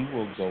we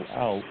will go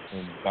out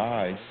and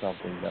buy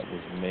something that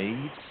was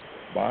made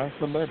by a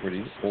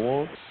celebrity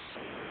or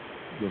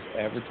was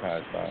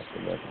advertised by a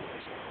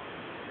celebrity,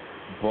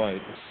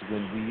 but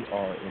when we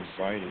are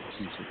invited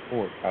to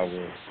support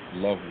our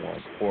loved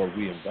ones or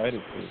we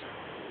invited to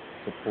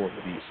support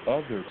the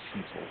other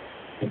people,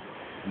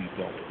 we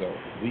don't go.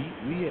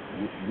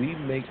 We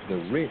make the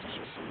rich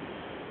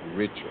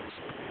richer.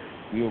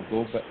 We'll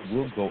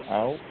go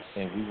out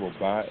and we will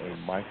buy a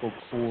Michael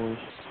Kors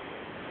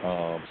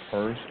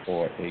purse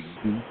or a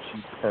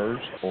Gucci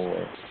purse,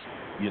 or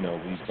we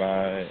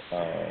buy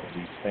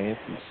these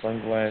fancy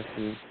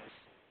sunglasses,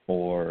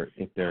 or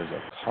if there's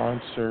a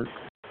concert,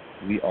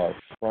 we are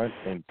front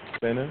and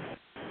center.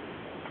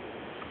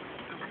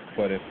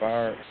 But if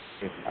our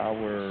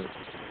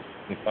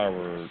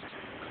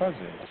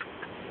cousin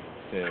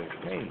says,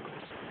 "Hey,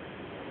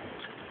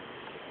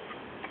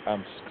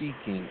 I'm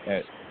speaking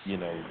at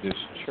this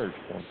church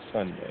on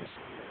Sunday,"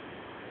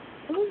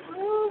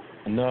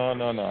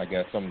 no, I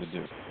got something to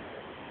do.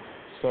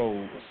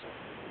 So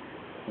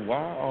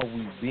why are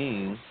we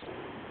being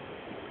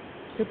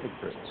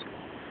hypocrites?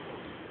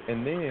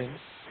 And then,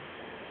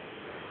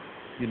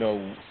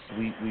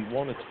 we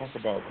want to talk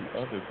about the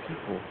other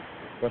people,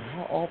 but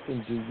how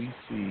often do we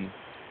see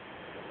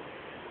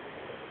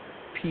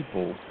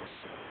people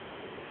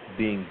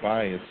being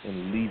biased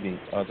and leaving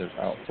others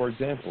out? For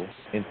example,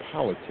 in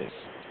politics,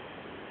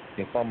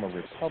 if I'm a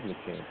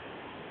Republican,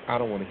 I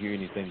don't want to hear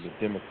anything the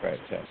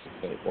Democrats have to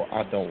say, or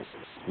I don't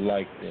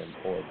like them,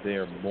 or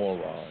they're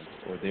morons,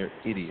 or they're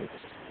idiots.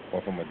 Or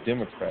if I'm a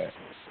Democrat,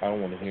 I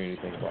don't want to hear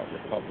anything about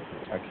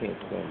Republicans. I can't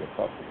stand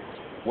Republicans.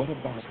 What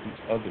about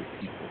the other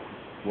people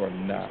who are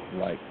not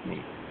like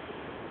me?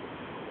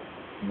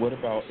 What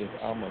about if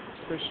I'm a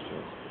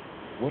Christian?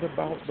 What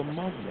about the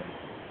Muslim?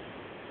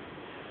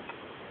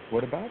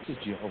 What about the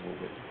Jehovah's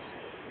Witness?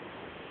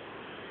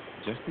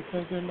 Just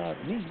because they're not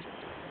me,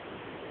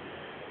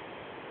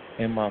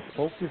 am I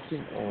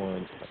focusing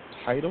on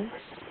a title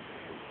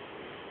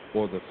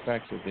or the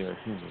fact that they're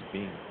a human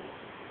being?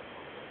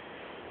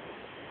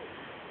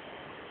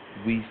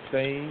 We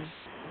say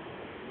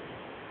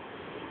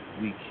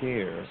we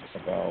care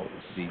about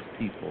these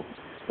people,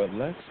 but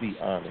let's be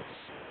honest.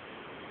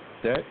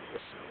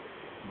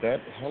 That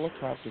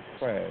helicopter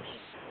crash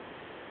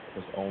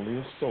was only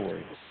a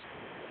story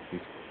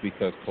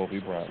because Kobe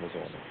Bryant was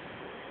on it.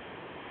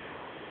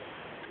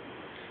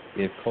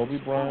 If Kobe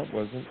Bryant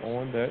wasn't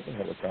on that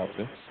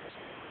helicopter,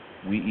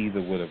 we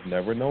either would have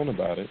never known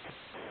about it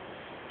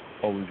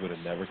or we would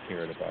have never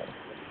cared about it,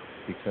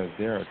 because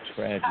there are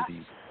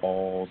tragedies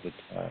all the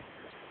time.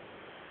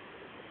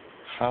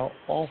 How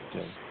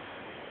often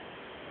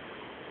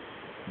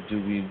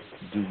do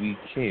we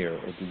care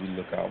or do we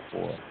look out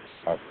for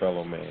our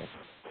fellow man?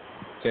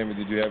 Tammy,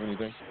 did you have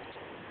anything?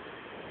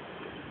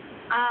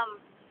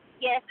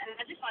 Yes, and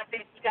I just want to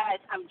say to you guys,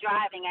 I'm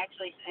driving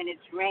actually, and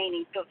it's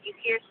raining. So if you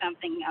hear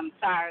something, I'm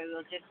sorry.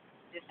 We'll just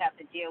have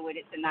to deal with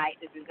it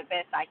tonight. This is the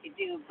best I could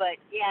do. But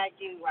yeah, I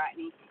do,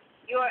 Rodney.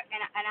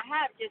 And I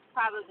have just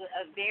probably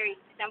a very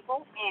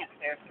simple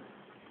answer.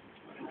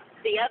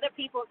 The other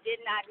people did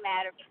not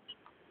matter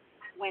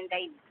when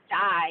they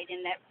died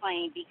in that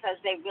plane, because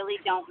they really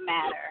don't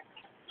matter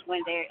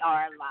when they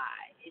are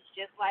alive. It's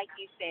just like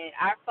you said,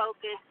 our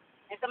focus,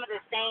 and some of the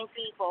same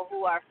people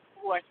who are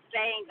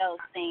saying those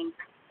things,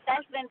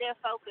 that's been their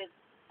focus.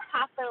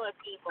 Popular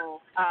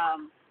people,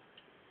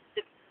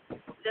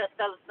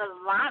 the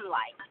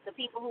limelight, the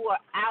people who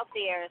are out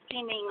there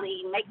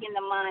seemingly making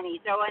the money,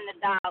 throwing the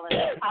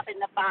dollars,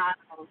 popping the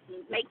bottles,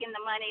 making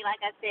the money,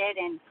 like I said,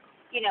 and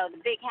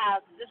the big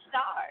houses, the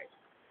stars.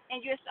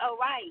 And you're so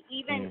right.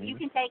 Even you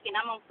can take it.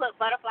 I'm gonna put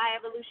butterfly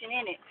evolution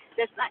in it.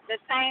 That's not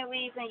the same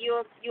reason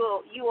you'll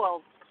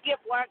skip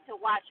work to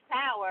watch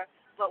Power,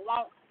 but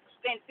won't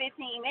spend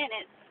 15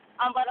 minutes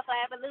on butterfly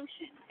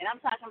evolution. And I'm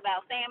talking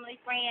about family,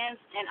 friends,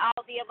 and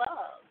all the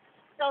above.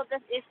 So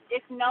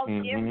it's no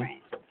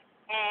different.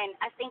 And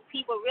I think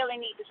people really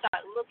need to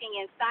start looking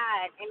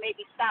inside and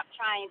maybe stop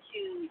trying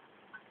to,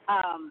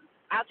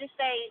 I'll just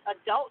say,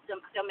 adult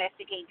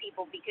domesticate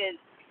people, because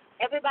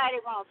everybody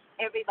wants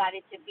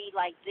everybody to be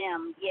like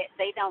them, yet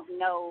they don't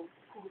know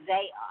who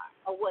they are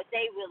or what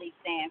they really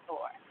stand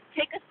for.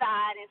 Pick a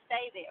side and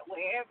stay there,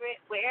 wherever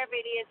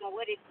it is and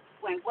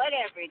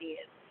whatever it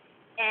is.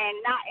 And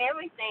not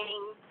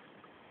everything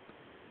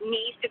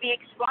needs to be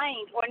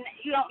explained, or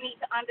you don't need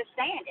to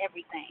understand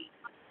everything.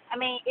 I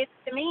mean, it's,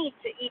 to me,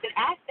 to even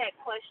ask that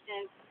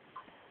question,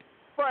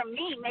 for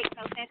me, makes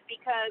no sense,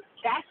 because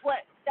that's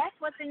what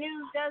the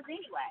news does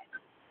anyway.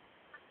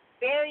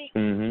 Very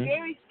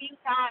few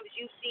times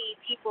you see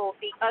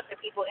other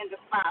people in the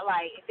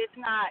spotlight. If it's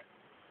not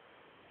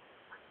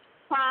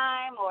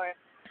crime or,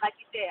 like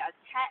you said,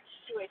 attached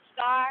to a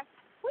star,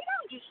 we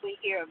don't usually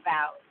hear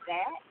about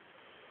that.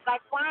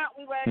 Like, why aren't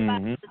we worried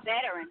about the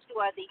veterans, who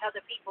are the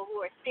other people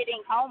who are sitting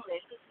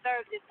homeless, who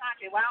serve this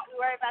country? Why aren't we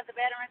worried about the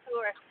veterans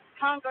who are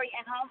hungry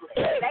and homeless?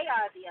 They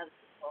are the other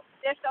people.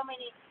 There's so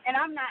many, and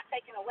I'm not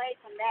taking away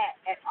from that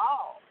at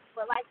all.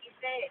 But like you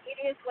said, it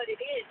is what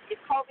it is.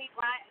 If Kobe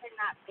Bryant had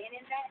not been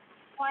in that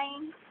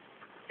plane,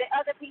 the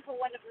other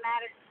people wouldn't have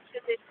mattered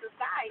to this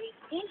society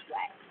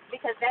anyway,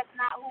 because that's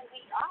not who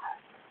we are.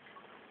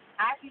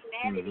 Our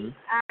humanity,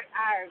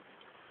 our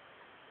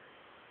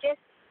just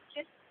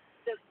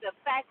the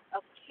fact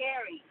of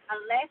caring,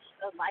 unless,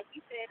 like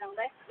you said,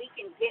 unless we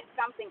can get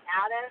something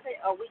out of it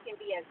or we can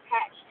be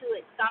attached to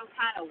it some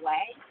kind of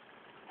way.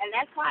 And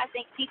that's why I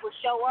think people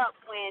show up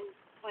when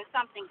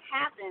something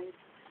happens,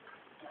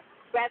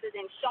 rather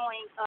than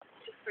showing up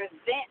to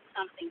prevent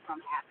something from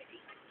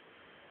happening.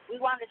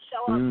 We want to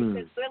show up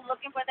because we're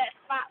looking for that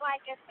spotlight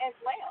as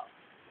well.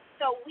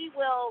 So we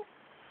will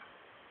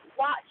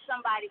watch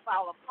somebody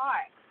fall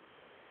apart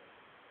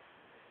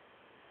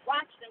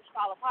watch them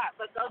fall apart,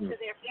 but go to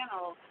their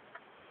funeral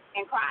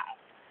and cry.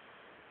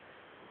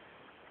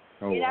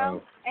 Oh, you know,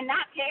 wow. and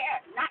not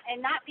care,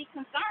 not be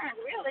concerned,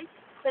 really.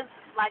 Because,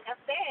 like I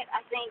said,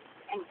 I think,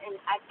 and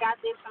I got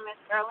this from Miss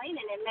Earlene,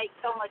 and it makes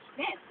so much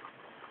sense.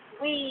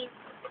 We,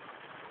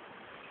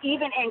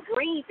 even in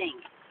grieving,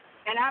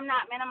 and I'm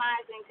not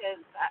minimizing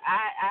because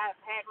I've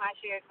had my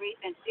share of grief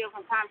and still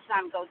from time to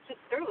time go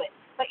through it.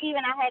 But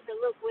even I had to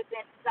look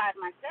within inside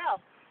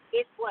myself.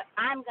 It's what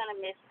I'm going to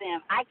miss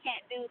them. I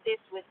can't do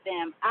this with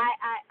them. I.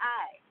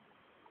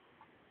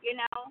 You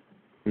know?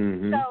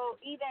 Mm-hmm.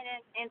 So even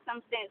in some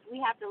sense, we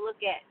have to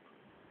look at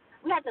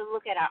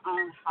our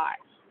own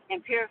hearts and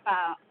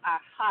purify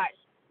our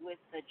hearts with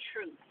the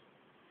truth.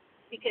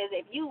 Because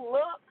if you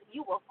look,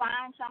 you will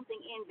find something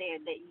in there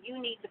that you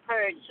need to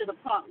purge to the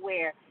point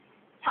where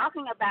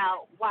talking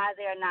about why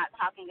they're not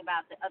talking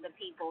about the other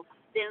people,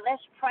 then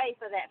let's pray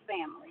for that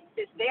family.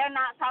 If they're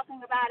not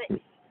talking about it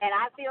and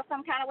I feel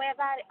some kind of way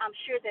about it, I'm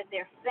sure that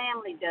their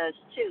family does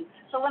too.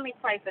 So let me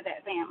pray for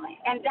that family.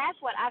 And that's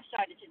what I've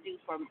started to do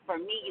for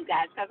me, you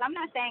guys, because I'm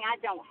not saying I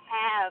don't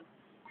have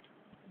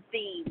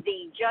the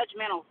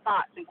judgmental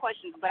thoughts and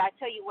questions, but I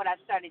tell you what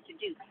I've started to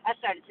do. I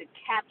started to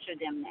capture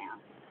them now.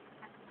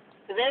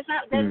 So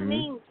doesn't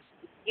mean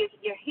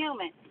you're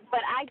human,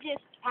 but I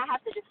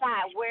have to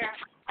decide where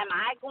am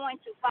I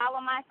going to follow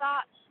my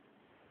thoughts,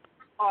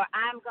 or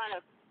I'm going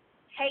to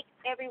take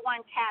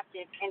everyone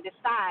captive and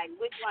decide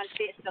which one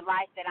fits the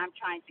life that I'm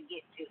trying to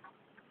get to,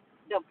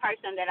 the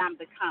person that I'm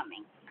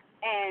becoming.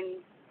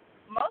 And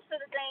most of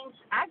the things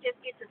I just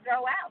get to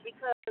throw out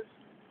because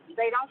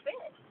they don't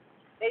fit.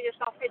 They just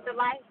don't fit the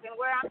life and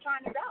where I'm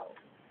trying to go.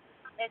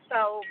 And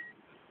so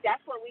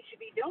that's what we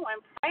should be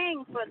doing,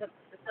 praying for the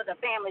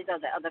families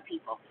of the other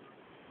people.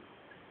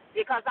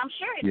 Because I'm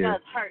sure it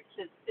does hurt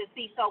to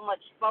see so much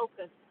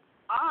focus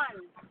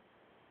on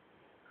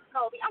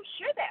Kobe. I'm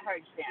sure that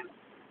hurts them.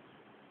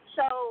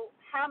 So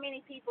how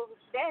many people who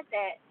said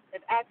that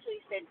have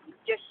actually said,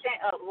 just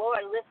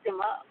Lord, lift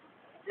them up.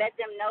 Let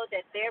them know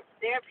that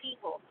their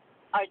people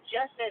are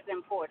just as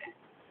important.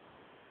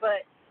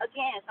 But,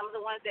 again, some of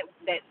the ones that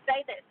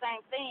say that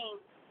same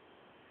thing,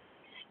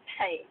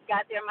 hey,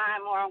 got their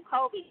mind more on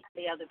Kobe than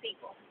the other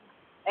people.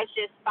 It's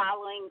just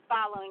following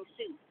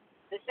suit.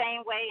 The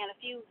same way in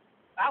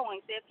I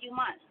won't say a few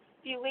months,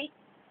 a few weeks,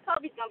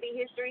 Kobe's going to be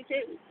history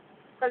too.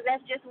 Because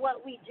that's just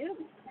what we do.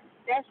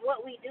 That's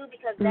what we do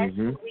because that's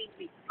who we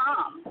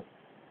become.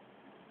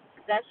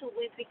 That's who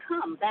we've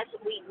become. That's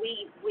we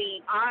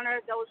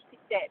honor those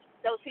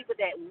people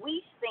that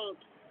we think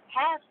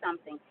have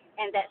something,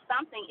 and that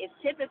something is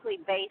typically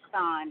based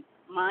on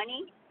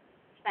money,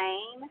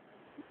 fame.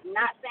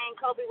 Not saying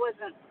Kobe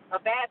wasn't a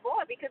bad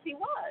boy because he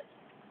was,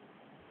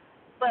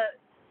 but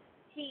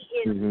he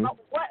is.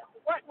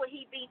 What would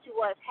he be to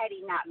us had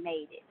he not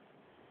made it?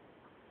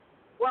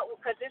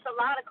 Because there's a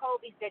lot of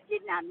Kobes that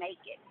did not make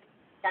it.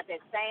 Got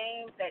that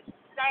same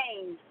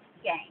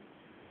game,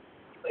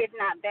 if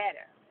not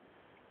better.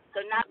 So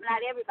not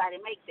everybody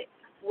makes it.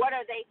 What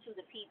are they to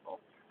the people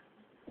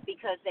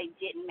because they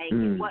didn't make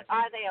it? What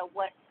are they or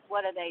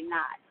what are they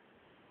not?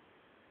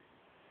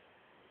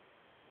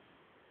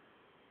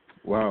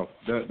 Wow,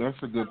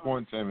 that's a good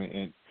point,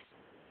 Tammy.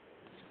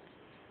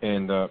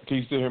 And can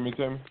you still hear me,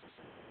 Tammy?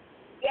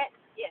 Yes.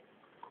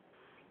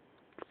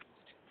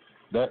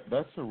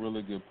 That's a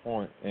really good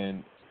point.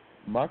 And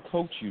my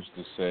coach used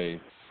to say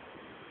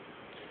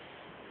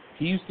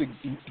he used to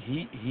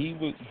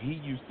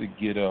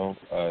get on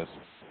us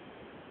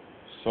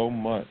so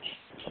much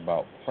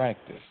about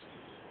practice,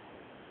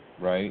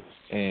 right?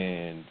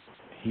 And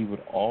he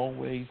would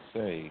always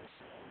say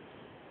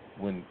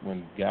when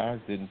guys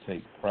didn't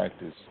take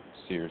practice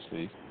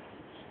seriously,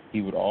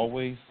 he would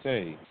always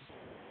say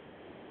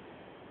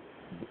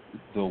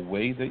the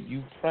way that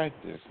you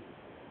practice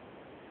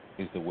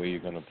is the way you're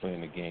going to play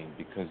in the game.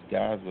 Because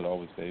guys would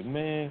always say,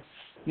 man,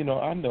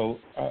 I know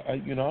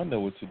I know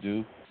what to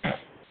do.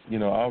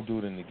 I'll do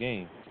it in the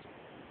game.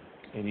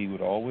 And he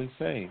would always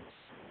say,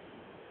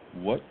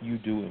 what you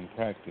do in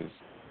practice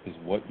is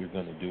what you're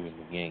going to do in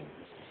the game.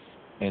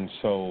 And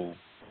so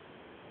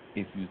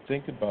if you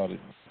think about it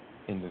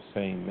in the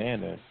same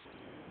manner,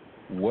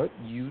 what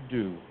you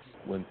do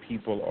when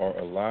people are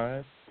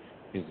alive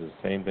is the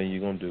same thing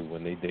you're going to do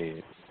when they're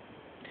dead.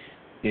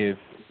 If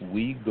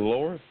we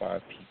glorify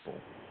people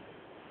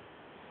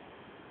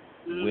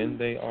when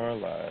they are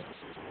alive,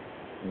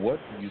 what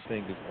do you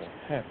think is going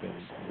to happen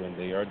when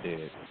they are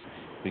dead?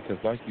 Because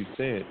like you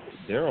said,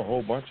 there are a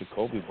whole bunch of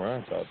Kobe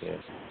Bryants out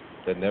there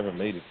that never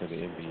made it to the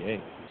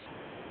NBA.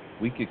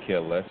 We could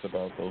care less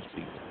about those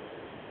people.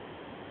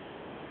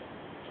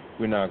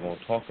 We're not going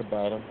to talk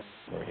about them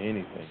or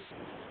anything.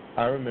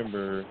 I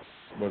remember,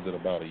 was it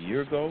about a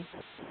year ago,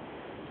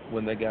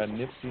 when they got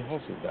Nipsey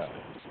Hussle died.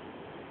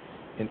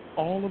 And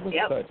all of a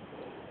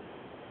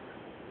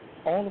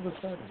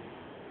sudden,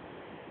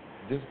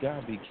 this guy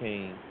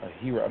became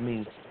a hero. I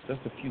mean, just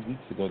a few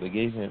weeks ago, they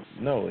gave him,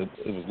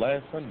 it was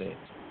last Sunday.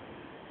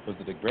 Was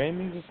it the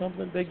Grammys or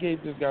something? They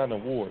gave this guy an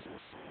award.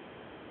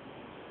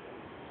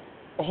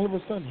 all of a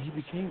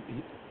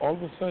sudden all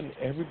of a sudden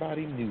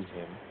everybody knew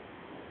him.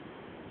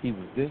 He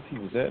was this, he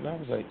was that, and I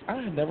was like,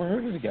 I had never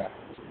heard of the guy.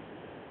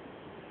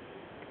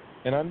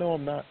 And I know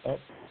I'm not up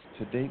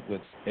to date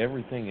with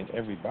everything and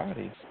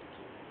everybody.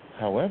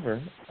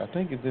 However, I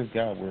think if this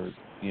guy were,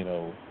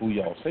 who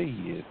y'all say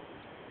he is,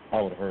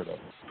 I would have heard of him.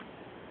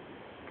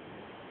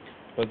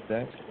 But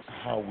that's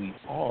how we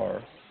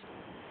are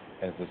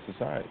as a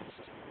society.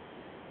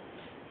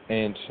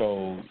 And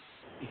so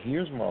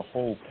here's my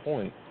whole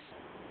point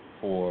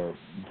for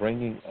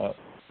bringing up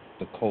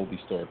the Kobe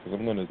story, because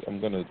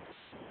I'm gonna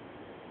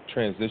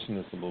transition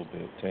this a little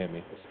bit,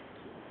 Tammy.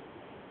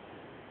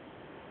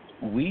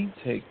 We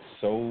take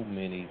so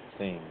many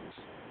things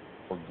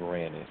for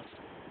granted,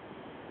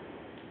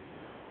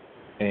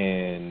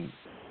 and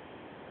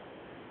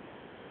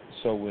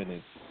so when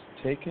it's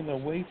taken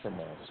away from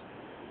us,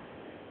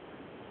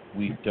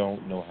 we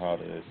don't know how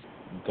to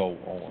go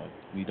on.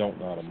 We don't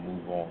know how to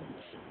move on.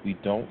 We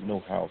don't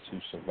know how to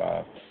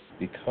survive,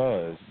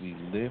 because we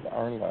live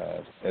our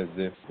lives as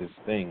if this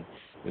thing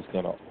is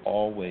going to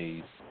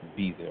always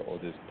be there, or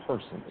this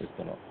person is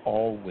going to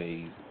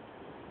always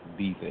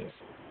be there.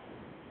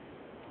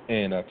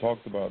 And I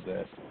talked about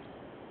that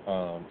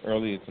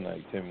earlier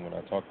tonight, Tim, when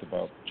I talked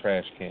about the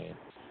trash can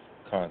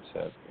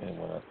concept, and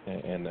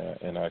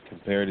when I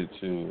compared it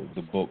to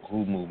the book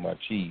Who Moved My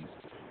Cheese.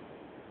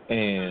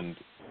 And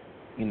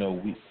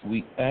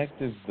we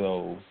act as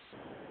though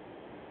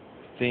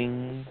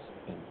things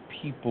and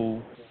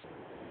people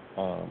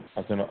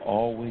are going to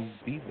always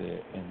be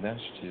there, and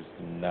that's just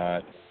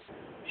not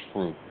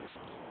true.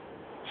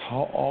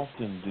 How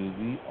often do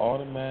we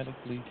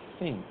automatically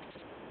think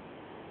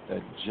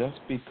that just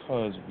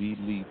because we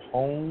leave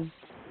home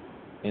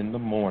in the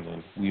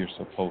morning, we are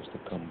supposed to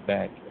come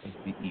back in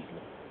the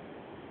evening?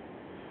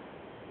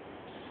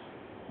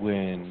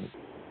 When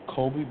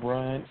Kobe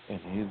Bryant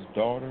and his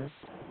daughter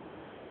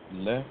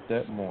left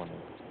that morning,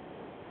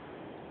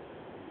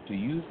 do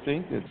you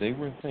think that they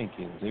were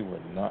thinking they were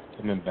not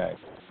coming back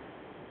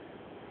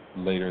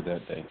later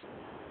that day?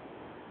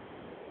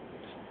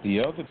 The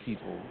other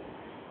people,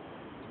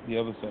 the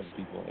other 7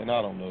 people, and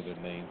I don't know their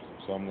names,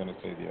 so I'm going to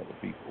say the other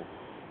people,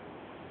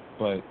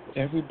 but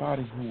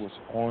everybody who was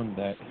on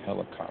that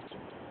helicopter,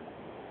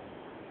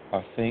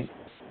 I think,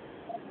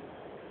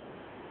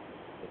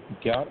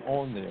 got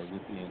on there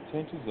with the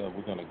intentions of,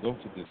 we're going to go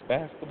to this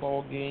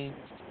basketball game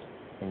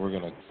and we're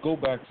going to go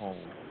back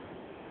home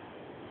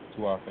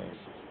to our families.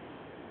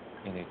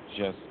 And it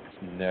just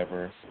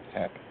never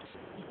happened.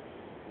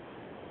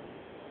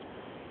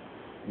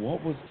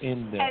 What was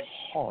in their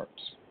hearts?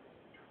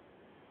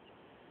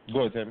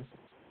 Go ahead, Tammy.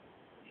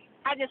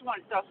 I just want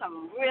to throw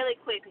something really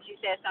quick, because you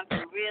said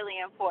something really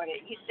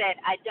important. You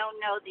said, I don't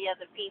know the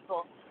other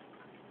people.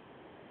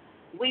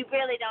 We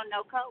really don't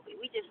know Kobe.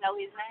 We just know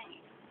his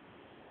name.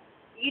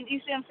 You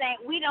see what I'm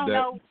saying? We don't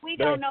know Kobe. We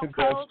don't know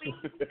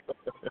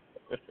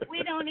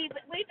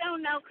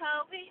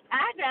Kobe.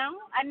 I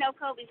don't. I know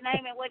Kobe's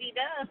name and what he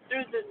does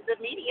through the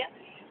media,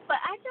 but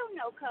I don't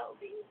know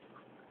Kobe.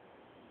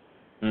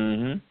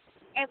 Mhm.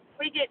 And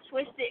we get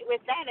twisted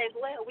with that as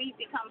well. We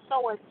become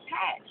so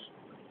attached,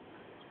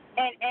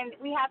 and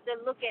we have to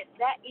look at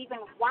that. Even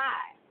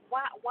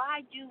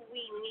why do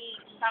we need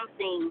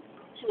something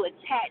to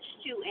attach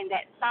to, and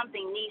that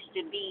something needs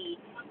to be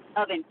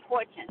of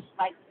importance?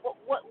 Like,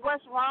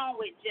 what's wrong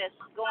with just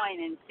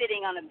going and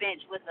sitting on a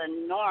bench with a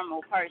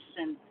normal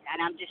person?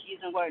 And I'm just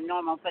using the word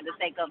normal for the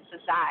sake of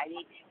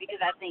society,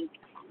 because I think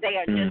they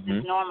are just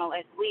as normal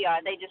as we are.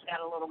 They just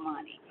got a little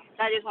money.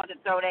 So I just want to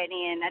throw that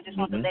in. I just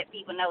want to let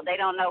people know they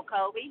don't know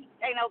Kobe.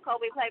 They know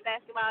Kobe played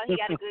basketball. He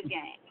got a good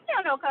game. They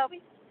don't know Kobe.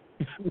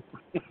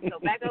 So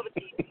back over to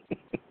you.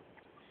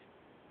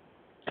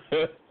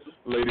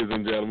 Ladies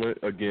and gentlemen,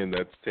 again,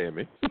 that's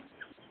Tammy.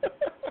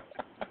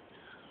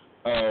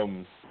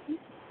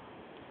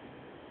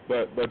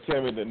 But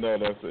Tammy, no,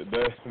 that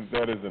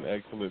is an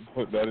excellent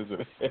point. That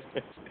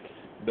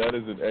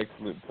is an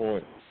excellent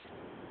point.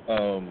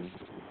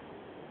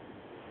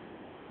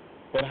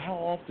 But how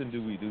often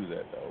do we do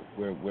that though?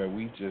 Where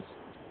we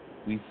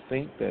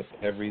think that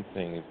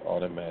everything is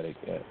automatic.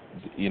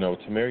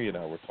 Tamari and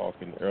I were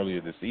talking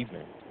earlier this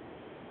evening,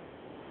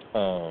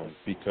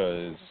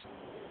 because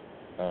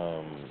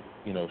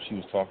she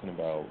was talking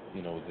about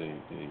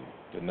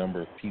the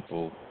number of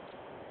people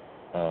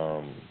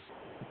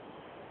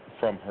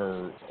from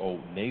her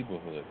old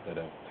neighborhood that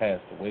have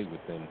passed away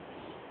within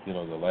the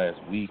last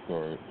week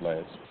or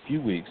last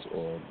few weeks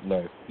or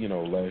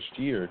last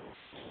year,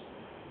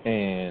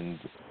 and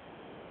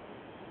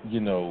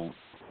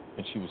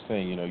and she was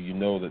saying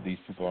that these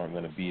people aren't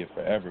going to be here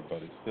forever,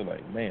 but it's still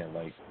like, man,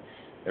 like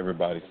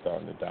everybody's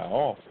starting to die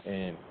off.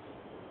 And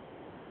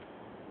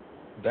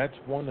that's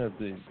one of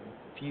the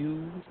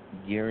few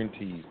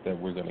guarantees that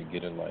we're going to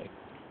get in life.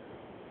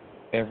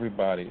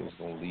 Everybody is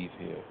going to leave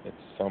here at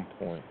some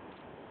point.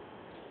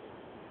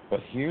 But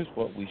here's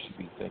what we should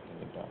be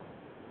thinking about.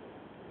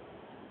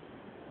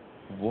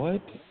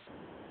 What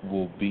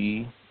will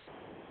be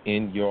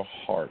in your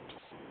heart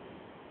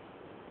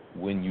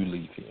when you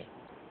leave here?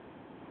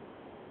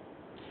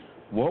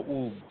 What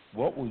will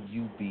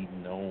you be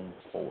known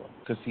for?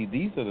 Because see,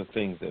 these are the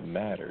things that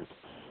mattered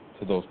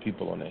to those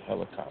people on that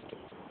helicopter.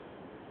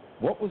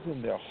 What was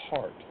in their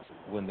heart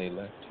when they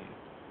left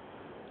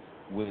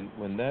here?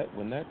 When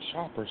that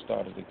chopper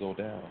started to go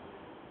down,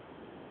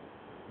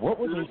 what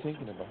were they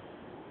thinking about?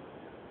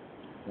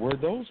 Were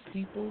those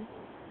people,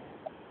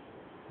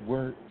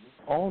 were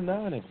all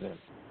 9 of them,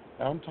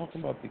 I'm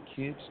talking about the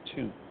kids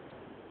too,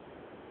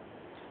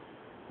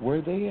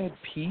 were they at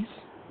peace?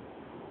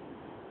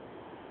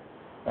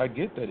 I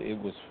get that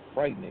it was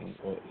frightening,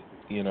 or,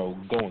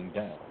 going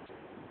down.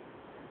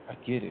 I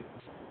get it.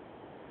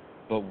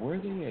 But were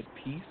they at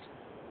peace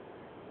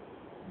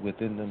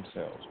within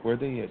themselves? Were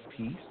they at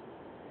peace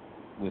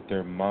with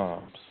their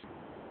moms,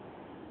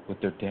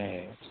 with their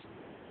dads?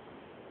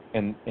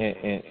 And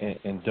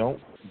don't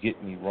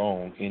get me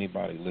wrong,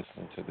 anybody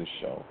listening to this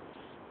show.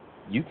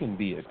 You can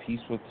be at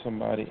peace with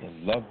somebody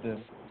and love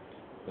them,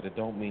 but it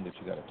don't mean that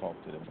you got to talk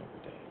to them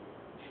every day.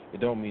 It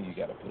don't mean you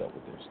got to put up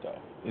with their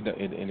stuff.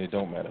 And it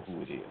don't matter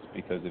who it is,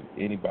 because if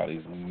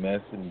anybody's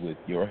messing with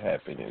your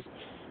happiness,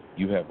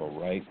 you have a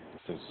right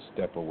to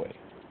step away.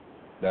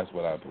 That's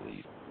what I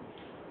believe.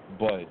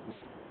 But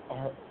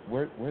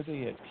were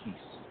they at peace?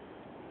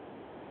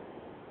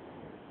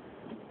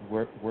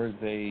 Were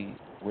they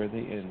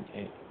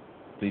in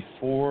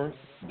before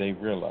they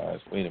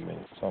realized, wait a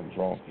minute, something's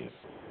wrong here?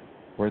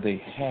 Were they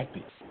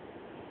happy?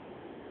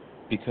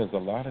 Because a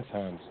lot of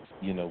times,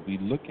 we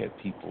look at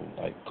people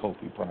like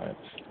Kobe Bryant.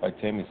 Like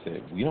Tammy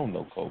said, we don't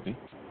know Kobe.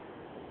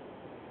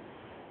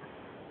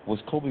 Was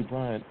Kobe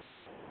Bryant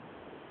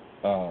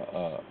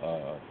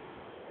a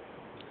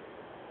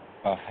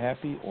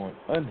happy or an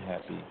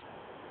unhappy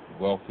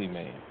wealthy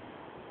man?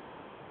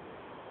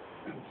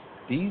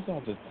 These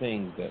are the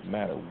things that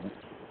matter.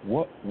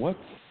 What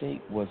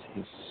state was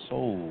his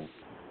soul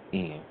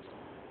in?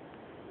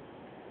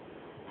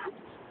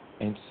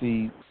 And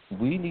see,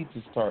 we need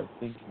to start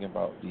thinking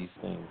about these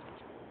things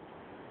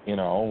in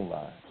our own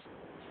lives.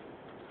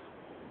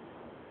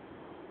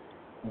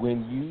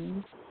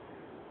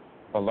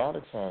 A lot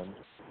of times,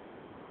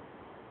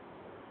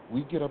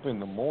 we get up in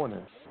the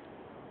morning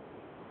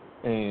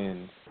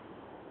and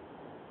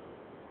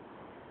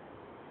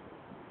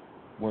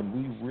when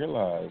we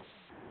realize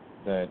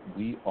that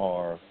we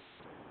are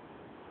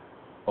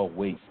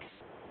awake,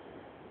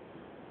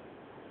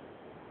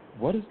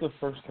 what is the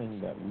first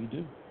thing that we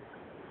do?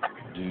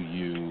 Do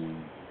you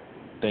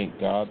thank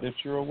God that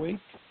you're awake?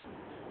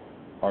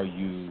 Are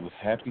you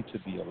happy to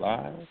be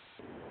alive?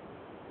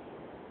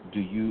 Do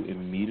you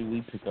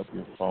immediately pick up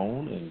your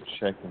phone and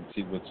check and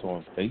see what's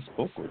on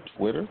Facebook or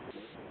Twitter?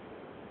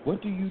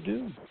 What do you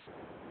do?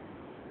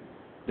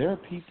 There are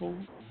people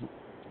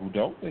who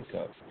don't wake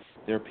up.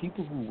 There are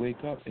people who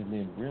wake up and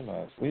then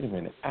realize, wait a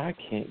minute, I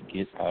can't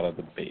get out of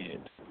the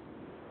bed.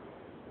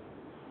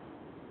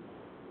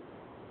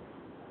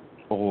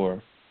 Or,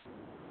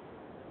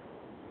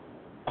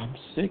 I'm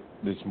sick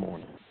this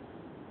morning.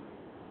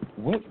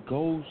 What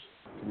goes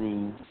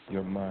through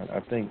your mind? I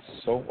think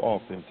so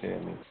often,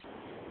 Tammy,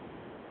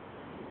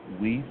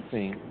 we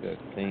think that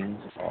things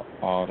are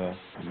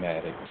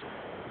automatic.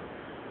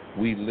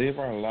 We live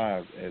our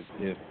lives as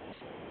if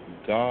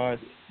God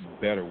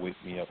better wake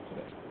me up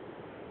today.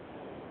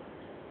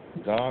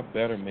 God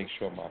better make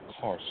sure my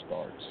car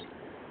starts.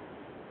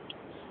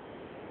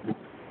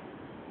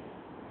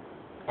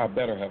 I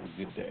better have a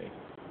good day.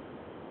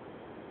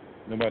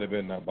 Nobody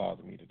better not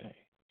bother me today.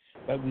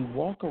 Like we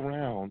walk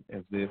around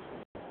as if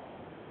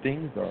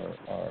things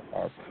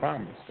are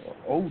promised or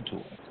owed to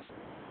us.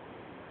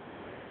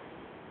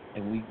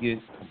 And we get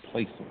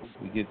complacent.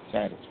 We get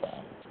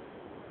satisfied.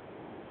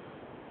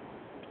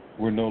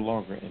 We're no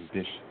longer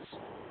ambitious.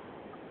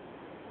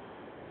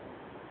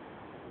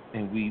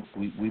 And we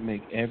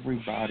make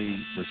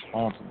everybody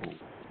responsible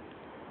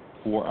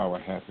for our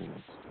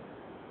happiness,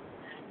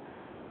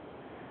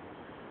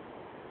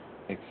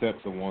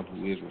 except the one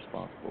who is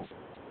responsible,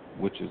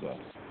 which is us.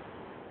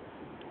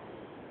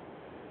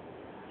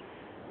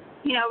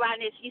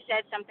 Rodney, you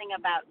said something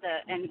about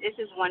and this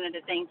is one of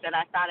the things that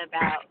I thought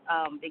about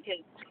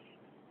because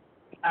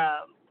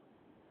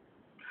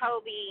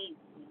Kobe,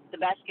 the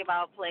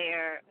basketball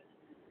player,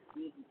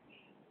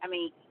 I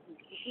mean,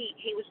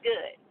 he was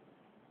good,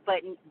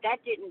 but that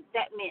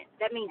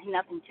means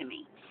nothing to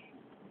me.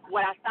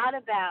 What I thought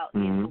about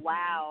is,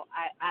 wow,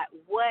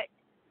 what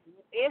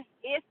if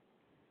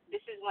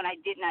this is when I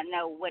did not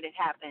know what had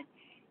happened.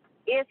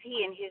 If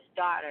he and his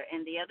daughter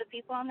and the other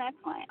people on that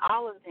plane,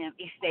 all of them,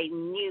 if they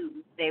knew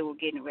they were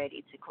getting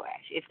ready to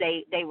crash, if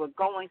they were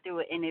going through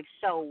it, and if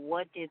so,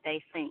 what did they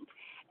think?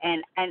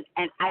 And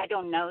I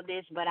don't know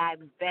this, but I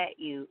bet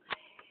you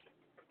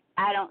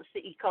I don't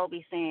see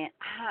Kobe saying,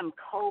 I'm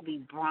Kobe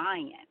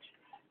Bryant.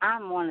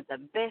 I'm one of the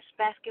best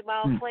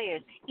basketball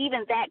players.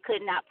 Even that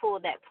could not pull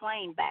that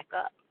plane back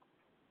up.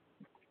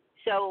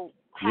 So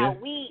how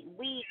we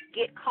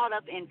get caught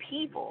up in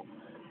people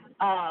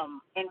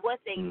and what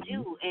they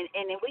do,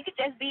 and if we could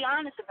just be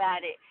honest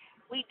about it,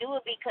 we do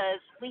it because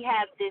we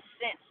have this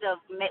sense of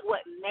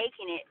what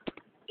making it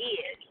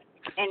is,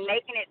 and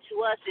making it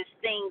to us is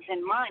things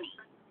and money.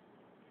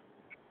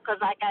 Because,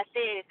 like I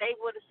said, if they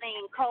would have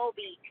seen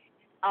Kobe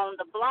on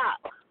the block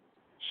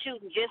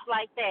shooting just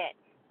like that,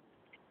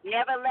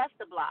 never left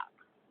the block,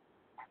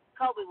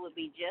 Kobe would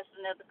be just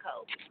another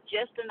Kobe,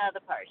 just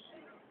another person.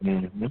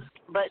 Mm-hmm.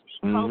 But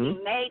Kobe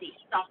made it.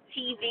 He's on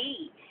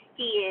TV.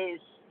 He is,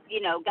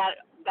 got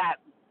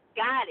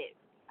it.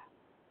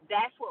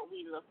 That's what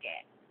we look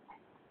at.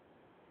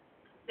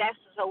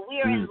 So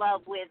we're in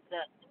love with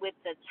the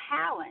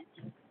talent,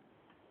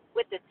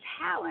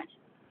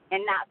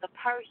 and not the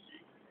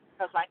person.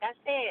 Because, like I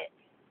said,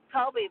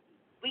 Kobe,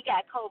 we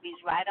got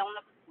Kobe's right on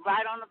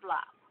the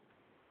block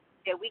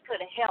that we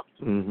could have helped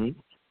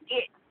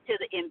get to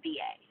the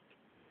NBA.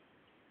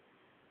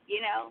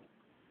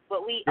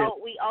 But we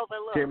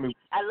overlook.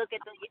 I look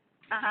at the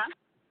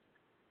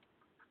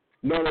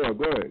No,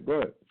 go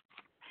ahead.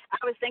 I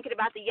was thinking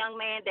about the young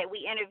man that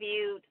we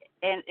interviewed,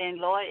 and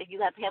Lord, if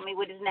you have to help me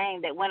with his name,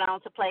 that went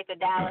on to play for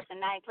Dallas and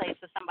now he plays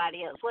for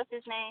somebody else. What's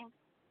his name?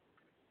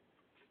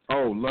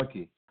 Oh,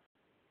 Lucky.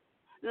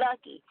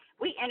 Lucky.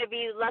 We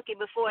interviewed Lucky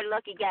before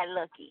Lucky got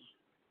lucky,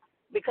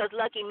 because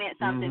Lucky meant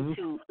something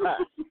to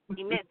us.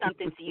 He meant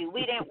something to you.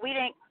 We didn't we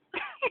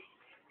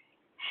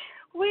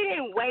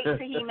didn't wait till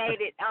he made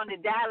it on the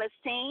Dallas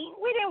team.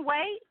 We didn't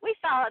wait. We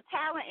saw a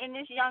talent in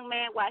this young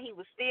man while he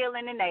was still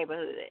in the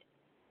neighborhood.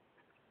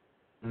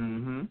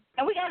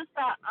 And we got to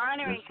start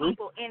honoring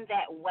people in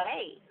that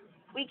way.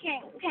 We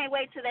can't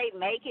wait till they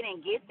make it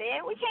and get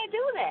there. We can't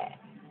do that.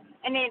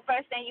 And then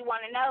first thing you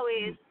want to know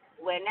is,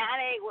 well, now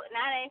they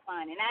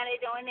funny. Now they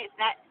doing this.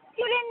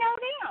 You didn't know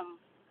them.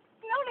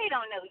 No, they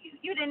don't know you.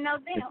 You didn't know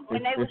them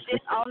when they was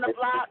just on the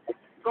block,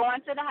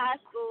 going to the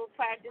high school,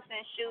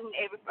 practicing, shooting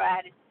every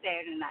Friday,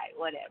 Saturday night,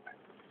 whatever.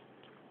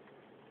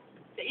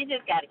 So you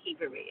just got to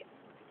keep it real.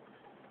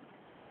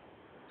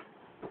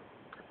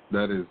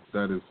 That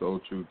is so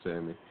true,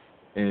 Tammy.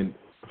 And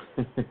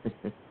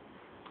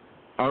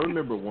I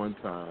remember one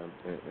time,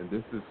 and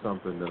this is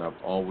something that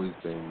I've always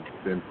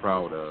been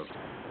proud of,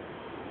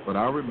 but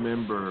I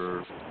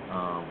remember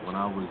when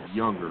I was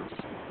younger,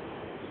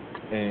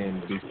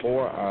 and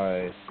before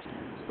I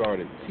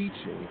started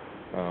teaching,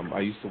 I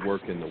used to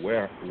work in a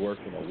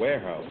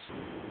warehouse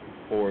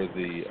for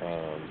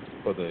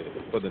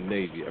the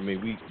Navy. I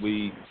mean,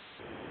 we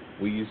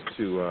used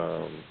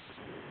to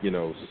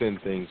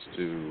send things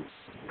to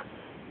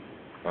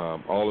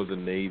all of the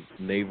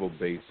naval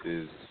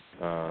bases,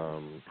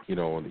 on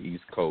the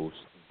East Coast,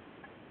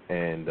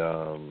 and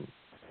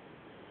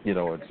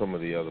and some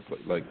of the other,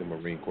 like the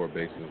Marine Corps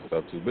bases and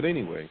stuff too. But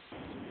anyway,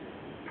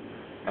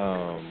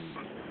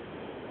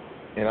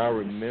 and I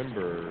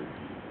remember,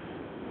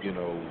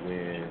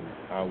 when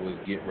I was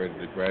getting ready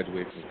to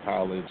graduate from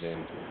college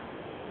and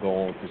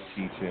go on to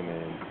teaching,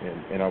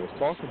 and I was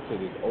talking to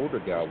this older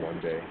guy one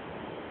day,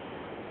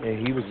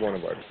 and he was one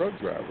of our truck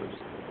drivers.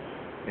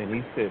 And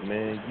he said,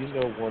 man,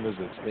 one of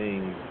the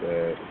things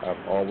that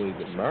I've always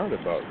admired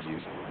about you.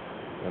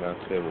 And I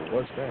said, well,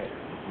 what's that?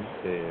 He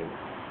said,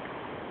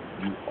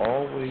 you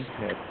always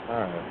have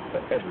time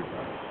for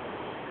everybody.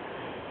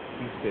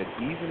 He said,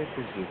 even if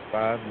it's just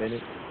 5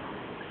 minutes,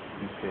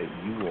 he said,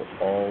 you will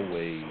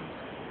always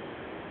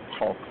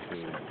talk to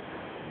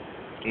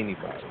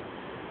anybody.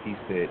 He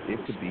said,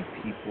 it could be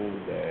people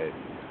that,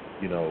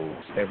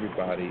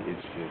 everybody is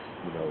just,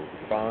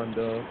 fond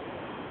of.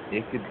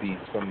 It could be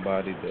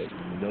somebody that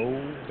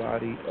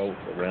nobody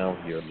else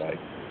around here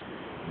likes.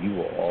 You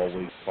will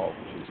always talk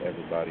to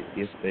everybody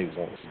if they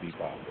want to be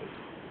bothered.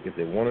 If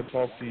they want to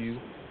talk to you, you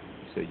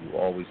say you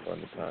always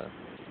find the time.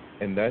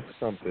 And that's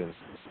something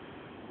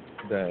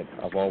that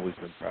I've always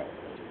been proud of.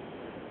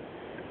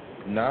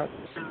 Not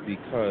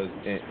because,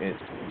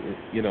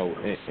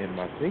 and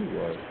my thing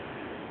was,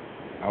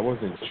 I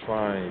wasn't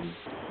trying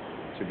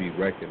to be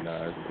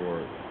recognized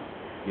or,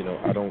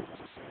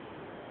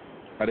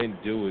 I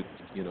didn't do it,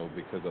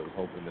 because I was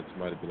hoping that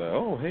somebody would be like,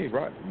 oh, hey,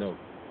 Rodney. No.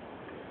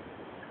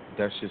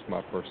 That's just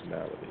my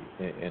personality.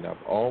 And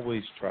I've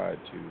always tried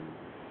to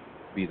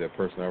be that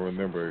person. I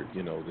remember,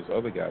 this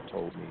other guy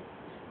told me,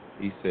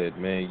 he said,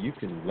 man, you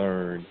can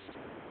learn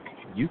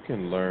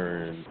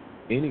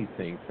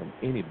anything from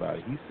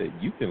anybody. He said,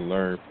 you can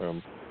learn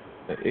from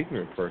an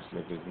ignorant person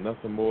if there's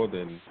nothing more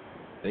than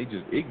they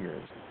just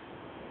ignorant.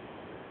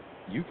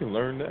 You can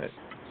learn that.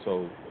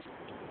 So,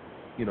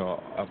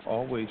 I've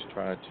always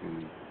tried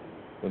to,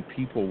 when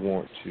people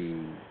want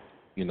to,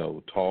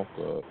 talk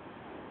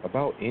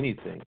about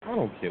anything, I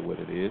don't care what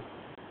it is,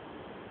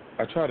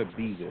 I try to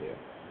be there.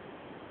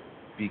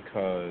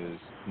 Because,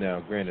 now,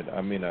 granted,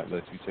 I may not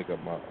let you take up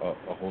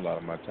a whole lot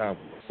of my time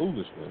with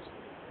foolishness,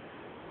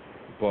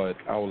 but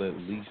I will at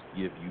least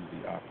give you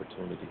the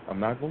opportunity. I'm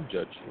not going to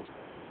judge you,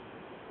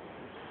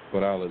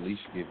 but I'll at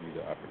least give you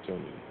the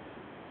opportunity.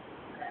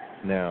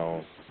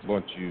 Now,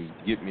 once you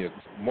get me a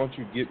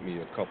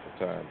couple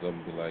times, I'm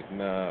going to be like,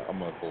 nah, I'm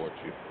going to abort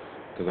you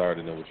because I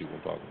already know what you're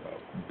going to talk about.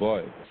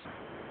 But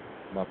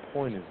my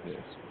point is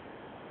this.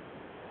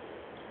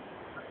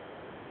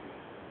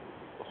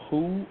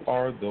 Who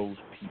are those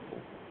people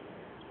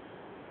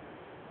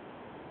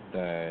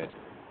that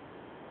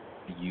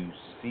you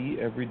see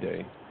every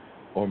day,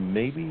 or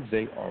maybe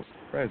they are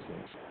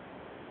present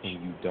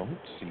and you don't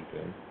see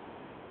them,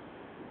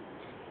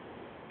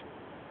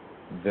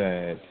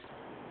 that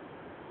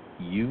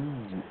you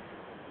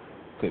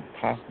could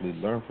possibly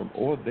learn from,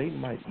 or they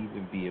might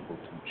even be able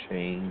to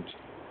change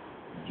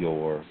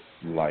your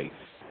life.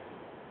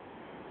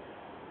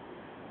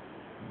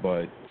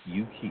 But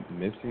you keep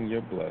missing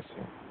your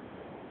blessing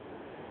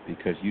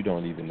because you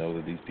don't even know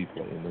that these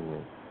people are in the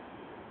room.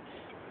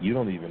 You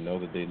don't even know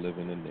that they live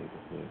in the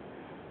neighborhood.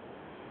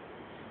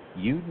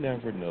 You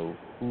never know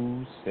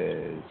who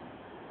says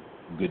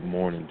good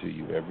morning to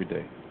you every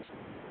day.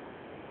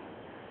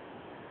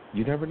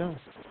 You never know.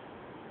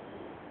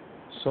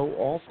 So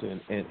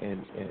often,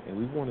 and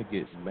we want to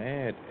get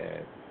mad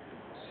at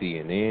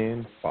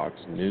CNN, Fox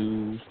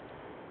News,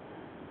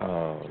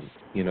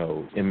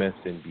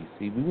 MSNBC.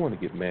 We want to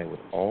get mad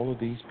with all of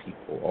these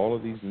people, all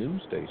of these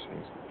news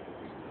stations.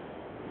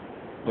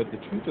 But the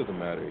truth of the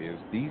matter is,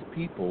 these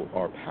people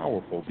are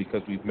powerful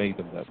because we've made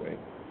them that way.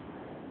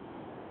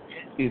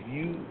 If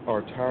you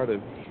are tired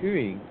of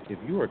hearing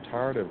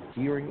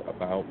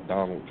about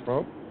Donald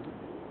Trump,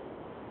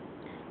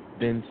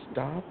 then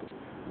stop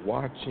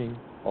watching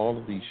all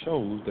of these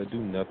shows that do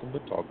nothing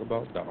but talk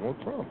about Donald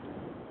Trump.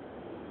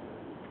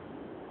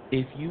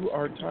 If you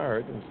are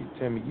tired, and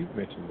Tammy, you've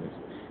mentioned this,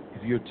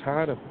 if you're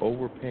tired of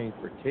overpaying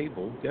for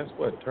cable, guess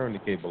what? Turn the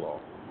cable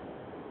off.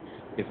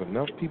 If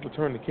enough people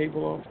turn the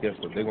cable off, guess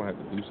what? They're going to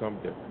have to do something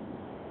different.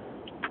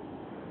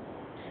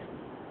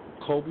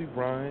 Kobe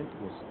Bryant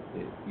was,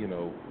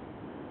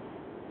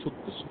 took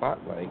the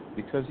spotlight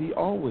because he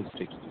always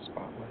takes the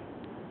spotlight.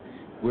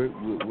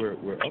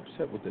 We're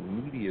upset with the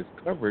media's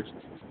coverage,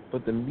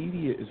 but the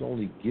media is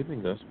only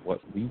giving us what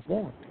we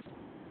want.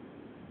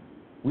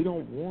 We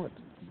don't want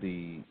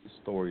the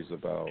stories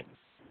about,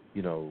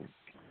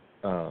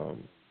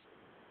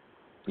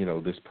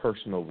 this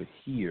person over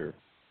here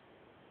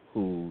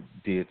who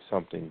did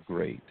something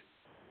great.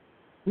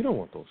 We don't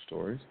want those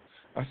stories.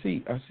 I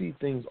see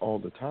things all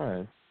the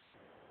time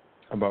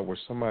about where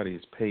somebody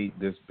has paid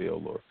this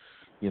bill, or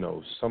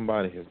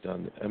somebody has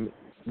done it. I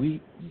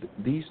mean,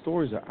 these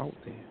stories are out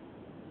there.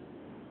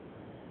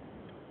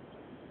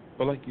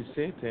 But like you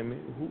said, Tammy,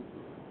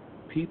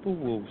 people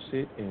will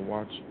sit and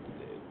watch.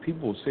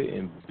 People will sit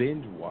and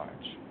binge watch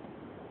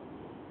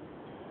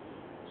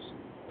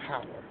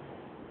Power.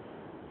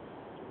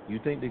 You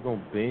think they're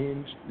gonna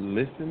binge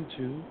listen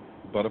to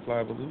Butterfly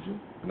Evolution?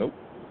 Nope.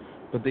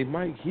 But they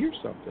might hear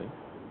something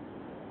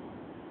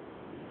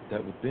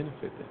that would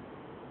benefit them.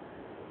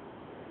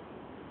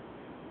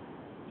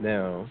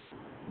 Now,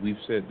 we've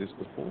said this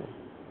before.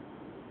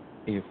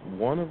 If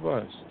one of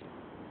us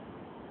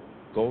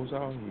goes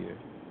out here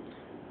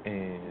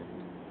and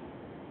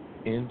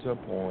ends up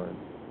on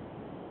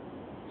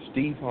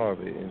Steve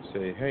Harvey and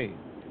say, hey,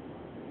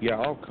 yeah,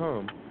 I'll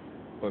come,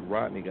 but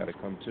Rodney got to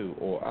come too.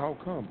 Or I'll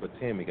come, but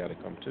Tammy got to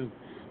come too.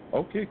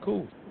 Okay,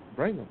 cool.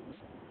 Bring them.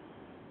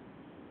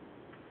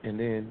 And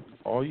then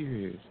all you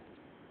hear is,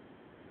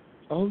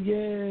 oh,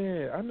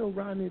 yeah, I know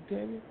Rodney and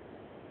Tammy.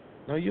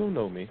 No, you don't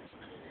know me.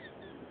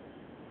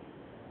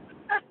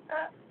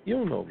 You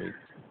don't know me.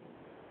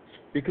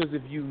 Because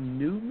if you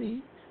knew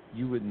me,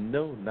 you would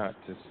know not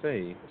to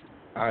say,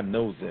 I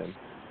know them,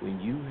 when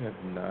you have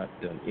not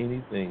done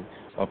anything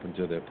up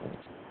until that point.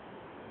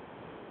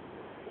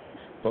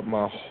 But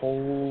my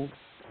whole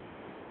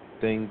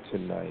thing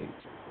tonight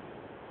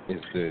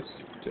is this,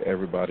 to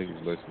everybody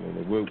who's listening,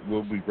 and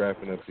we'll be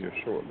wrapping up here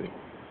shortly.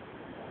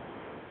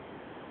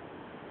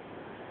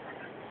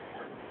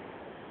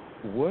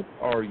 What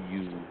are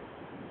you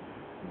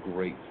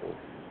grateful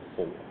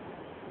for?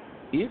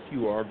 If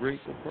you are a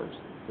grateful person,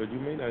 because you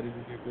may not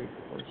even be a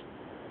grateful person.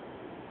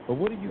 But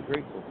what are you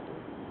grateful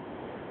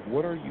for?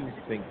 What are you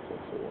thankful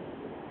for?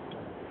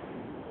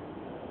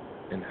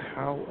 And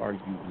how are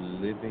you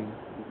living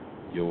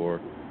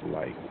your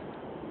life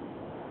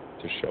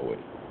to show it?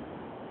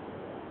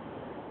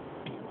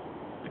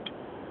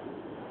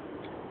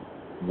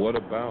 What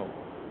about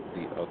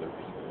the other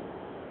people?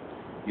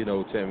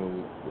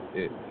 Tammy,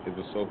 it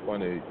was so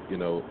funny,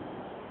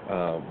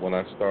 when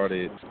I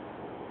started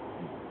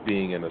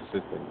being an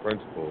assistant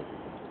principal,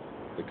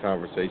 the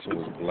conversation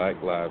was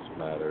Black Lives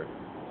Matter,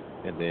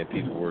 and then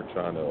people were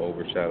trying to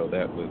overshadow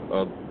that with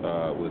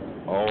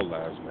All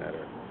Lives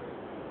Matter.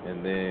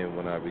 And then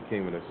when I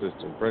became an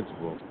assistant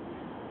principal,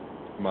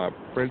 my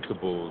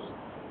principal's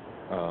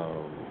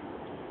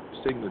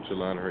signature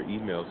line on her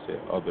email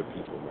said, Other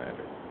People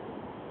Matter.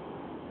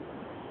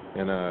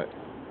 And I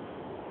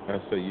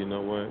say, you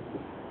know what?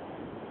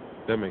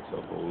 That makes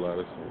a whole lot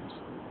of sense.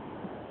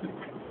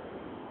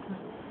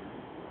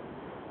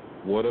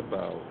 What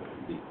about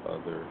the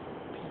other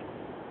people?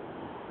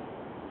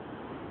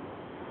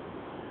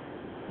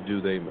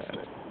 Do they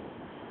matter?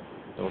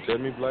 Don't tell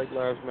me Black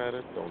Lives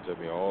Matter. Don't tell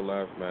me All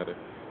Lives Matter.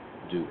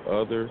 Do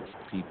other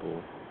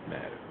people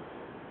matter?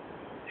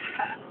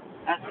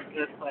 That's a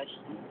good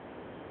question.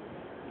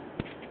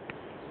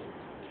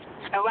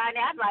 And Rodney,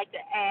 I'd like to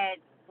add,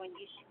 when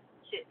you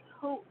should,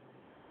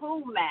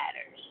 who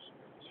matters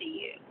to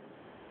you?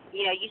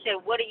 You know, you said,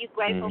 what are you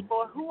grateful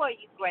for? Who are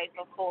you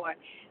grateful for?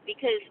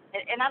 Because,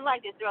 and I'd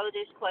like to throw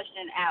this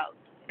question out,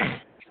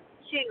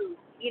 too.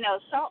 You know,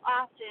 so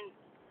often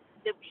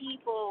the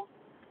people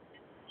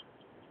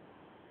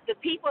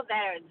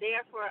that are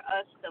there for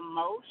us the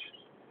most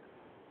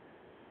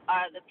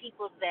are the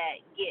people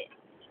that get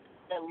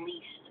the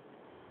least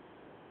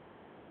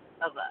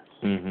of us.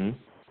 Mm-hmm.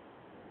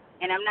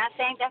 And I'm not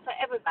saying that for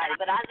everybody,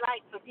 but I'd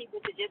like for people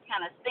to just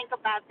kind of think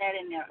about that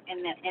in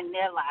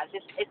their lives.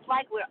 It's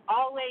like we're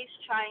always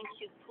trying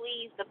to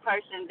please the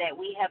person that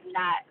we have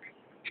not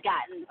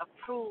gotten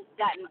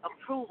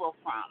approval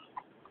from.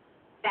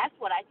 That's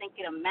what I think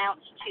it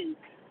amounts to.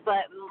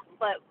 But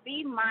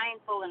be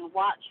mindful and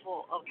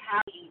watchful of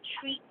how you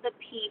treat the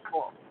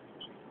people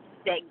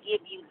that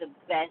give you the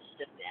best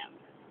of them,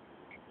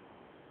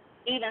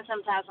 even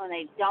sometimes when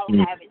they don't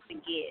have it to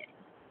give.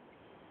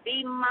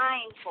 Be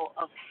mindful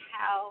of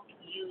how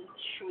you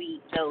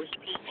treat those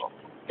people.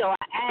 So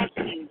I ask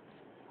you,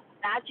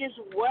 not just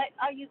what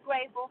are you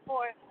grateful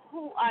for,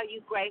 who are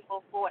you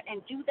grateful for,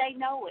 and do they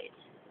know it?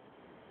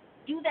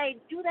 Do they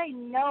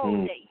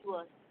know that you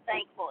are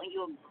thankful and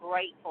you are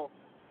grateful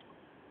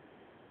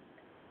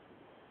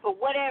for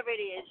whatever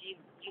it is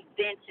you've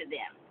been to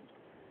them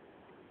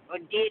or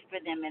did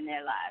for them in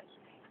their lives?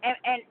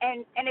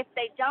 And if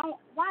they don't,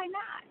 why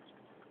not?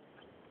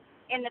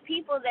 And the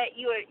people that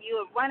you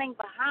are running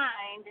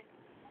behind,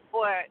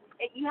 or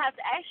you have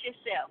to ask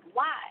yourself,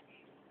 why?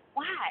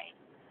 Why?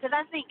 Because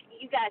I think,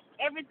 you guys,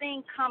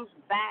 everything comes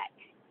back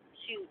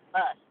to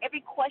us.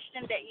 Every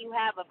question that you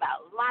have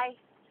about life,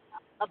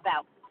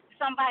 about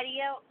somebody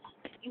else,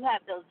 you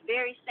have those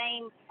very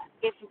same,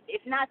 if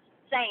not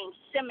same,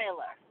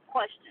 similar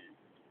questions.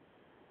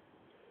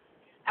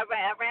 I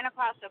ran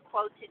across a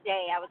quote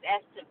today. I was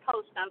asked to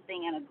post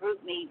something in a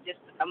group meet, just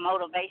a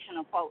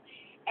motivational quote,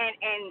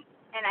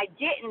 and I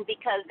didn't,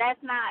 because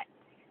that's not,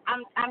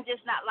 I'm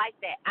just not like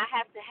that. I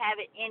have to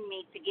have it in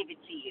me to give it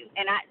to you,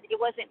 and it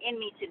wasn't in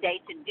me today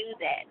to do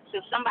that.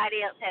 So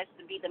somebody else has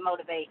to be the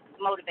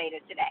motivator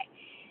today,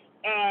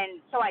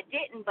 and so I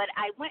didn't. But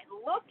I went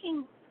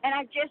looking, and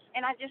I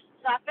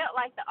felt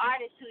like the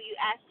artist who you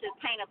asked to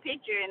paint a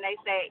picture, and they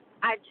say,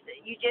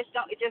 you just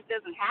don't. It just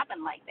doesn't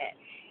happen like that,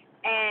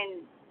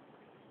 and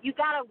you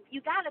gotta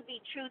be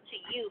true to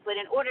you. But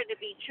in order to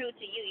be true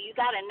to you, you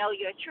gotta know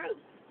your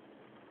truth.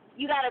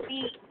 You gotta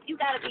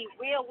be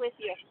real with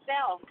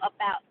yourself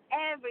about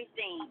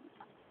everything,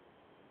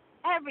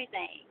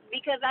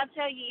 because I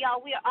tell you,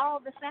 y'all, we are all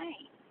the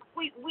same.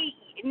 We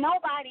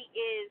nobody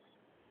is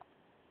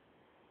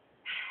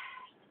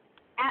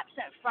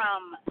absent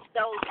from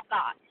those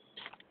thoughts.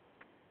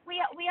 We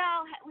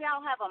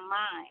all have a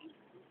mind,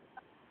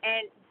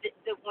 and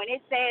when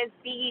it says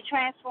be ye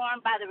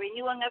transformed by the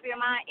renewing of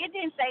your mind, it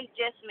didn't say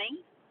just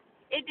me,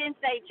 it didn't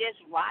say just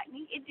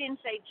Rodney, it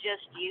didn't say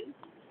just you.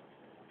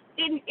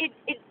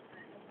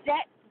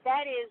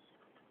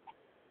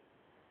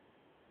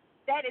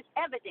 That is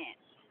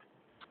evidence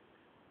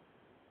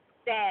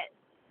that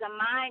the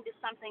mind is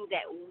something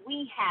that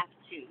we have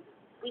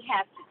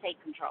to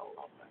take control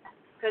over.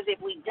 Because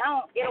if we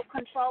don't, it'll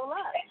control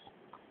us.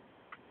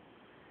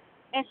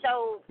 And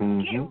so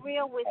get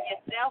real with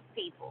yourself,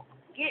 people.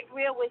 Get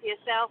real with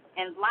yourself,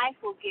 and life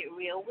will get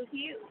real with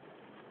you.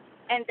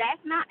 And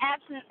that's not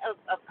absent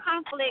of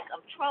conflict,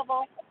 of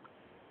trouble.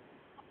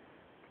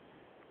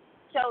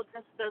 So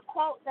the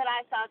quote that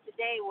I saw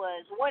today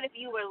was, what if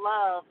you were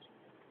loved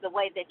the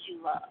way that you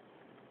love?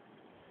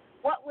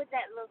 What would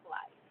that look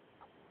like?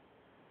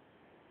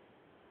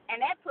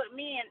 And that put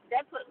me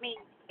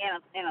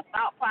in a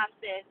thought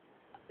process.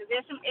 Because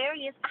there's some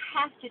areas I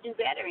have to do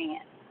better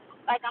in.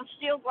 Like, I'm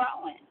still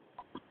growing.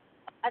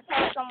 I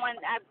told someone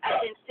I've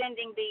been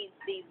sending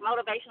these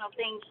motivational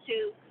things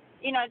to,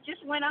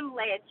 just when I'm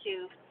led to.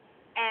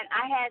 And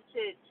I had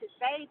to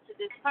say to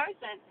this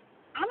person,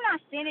 I'm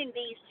not sending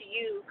these to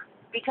you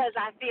because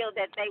I feel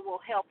that they will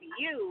help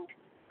you.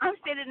 I'm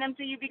sending them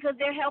to you because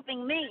they're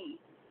helping me.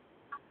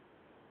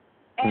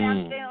 And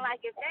I'm feeling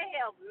like if they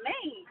help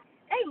me,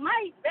 they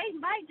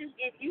might just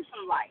give you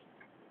some light.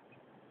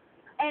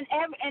 And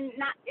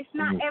it's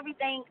not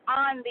everything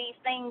on these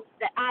things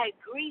that I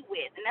agree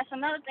with. And that's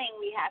another thing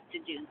we have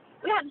to do.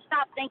 We have to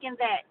stop thinking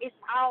that it's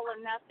all or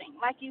nothing.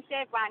 Like you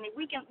said, Rodney,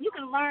 you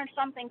can learn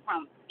something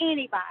from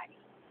anybody.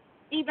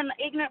 Even an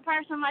ignorant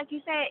person, like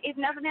you said, if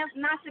nothing else,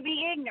 not to be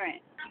ignorant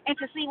and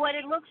to see what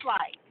it looks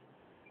like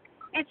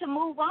and to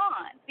move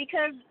on,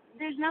 because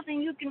there's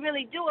nothing you can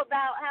really do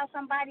about how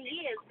somebody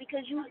is,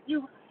 because you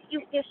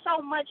there's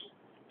so much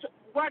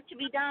work to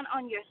be done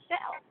on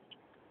yourself.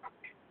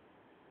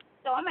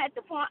 So I'm at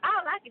the point,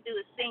 all I can do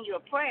is send you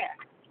a prayer,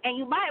 and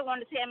you might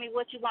want to tell me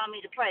what you want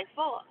me to pray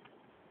for.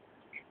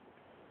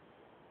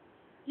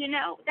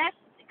 That's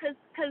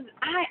because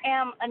I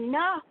am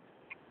enough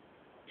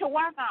to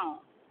work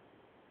on.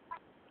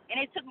 And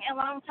it took me a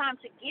long time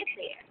to get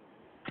there.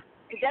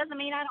 It doesn't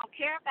mean I don't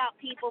care about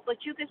people, but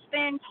you can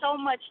spend so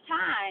much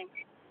time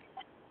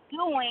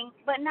doing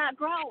but not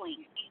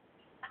growing.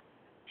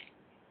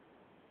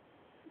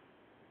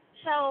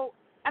 So,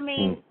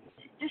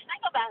 just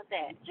think about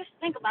that. Just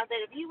think about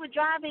that. If you were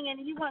driving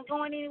and you weren't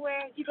going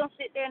anywhere, you gonna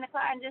sit there in the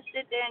car and just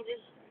sit there and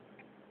just.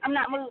 I'm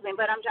not moving,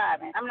 but I'm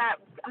driving. I'm not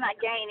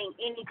gaining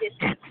any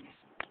distance.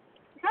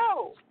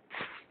 No.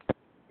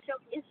 So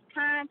it's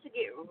time to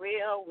get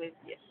real with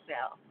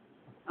yourself.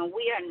 And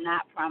we are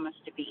not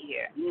promised to be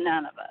here.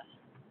 None of us.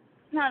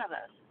 None of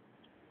us.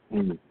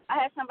 Mm-hmm.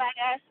 I had somebody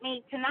ask me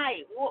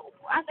tonight, well,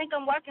 I think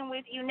I'm working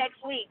with you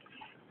next week.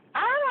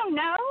 I don't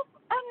know.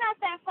 I'm not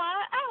that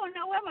far. I don't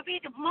know where I'm going to be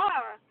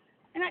tomorrow.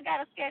 And I got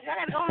a schedule.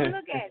 I got to go and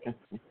look at it.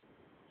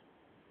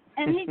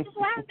 And he just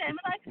laughed at me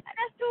like,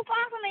 that's too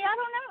far for me. I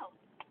don't know.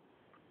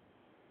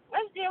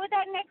 Let's deal with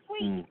that next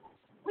week.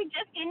 We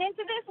just getting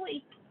into this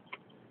week.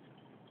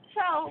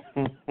 So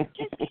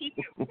just keep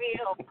it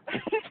real.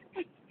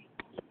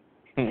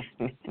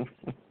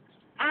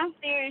 I'm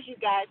serious, you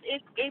guys.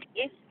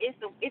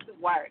 It's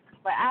work,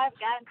 but I've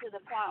gotten to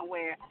the point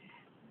where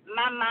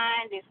my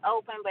mind is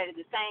open, but at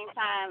the same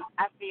time,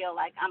 I feel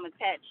like I'm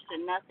attached to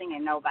nothing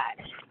and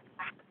nobody,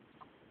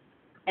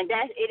 and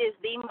it is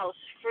the most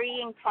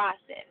freeing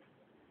process.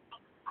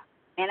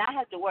 And I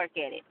have to work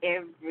at it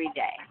every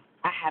day.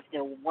 I have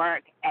to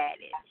work at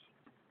it.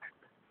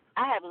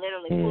 I have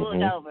literally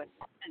pulled over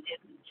to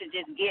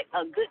just get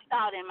a good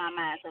thought in my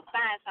mind, to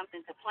find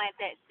something to plant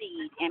that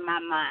seed in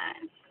my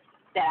mind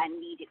that I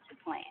needed to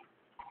plant.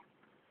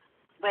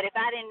 But if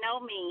I didn't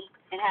know me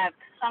and have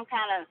some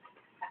kind of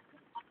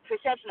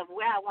perception of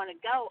where I want to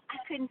go, I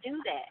couldn't do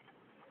that.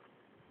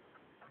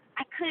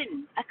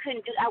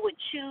 I would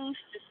choose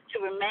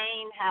to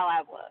remain how I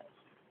was.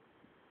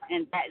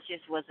 And that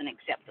just wasn't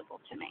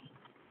acceptable to me.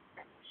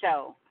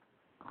 So,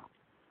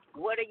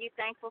 what are you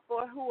thankful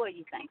for? Who are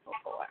you thankful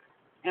for?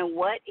 And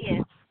what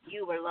if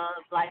you were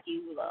loved like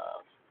you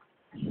love?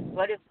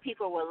 What if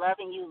people were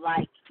loving you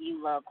like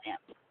you love them?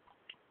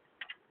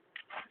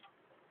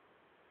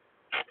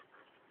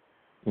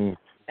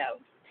 So,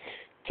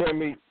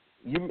 Tammy,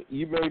 you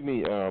made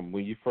me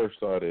when you first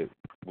started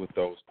with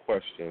those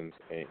questions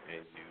and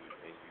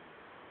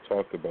you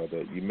talked about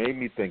that. You made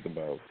me think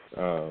about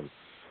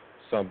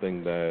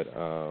something that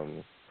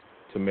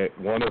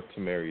one of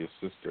Tamaria's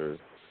sisters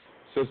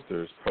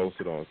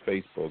posted on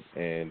Facebook,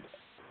 and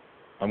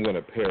I'm going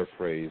to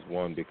paraphrase.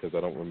 One, because I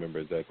don't remember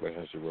exactly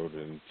how she wrote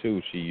it, and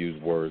two, she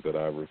used words that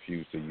I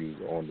refuse to use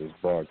on this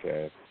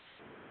broadcast.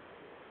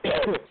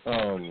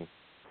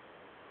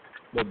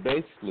 But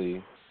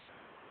basically,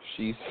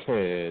 she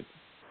said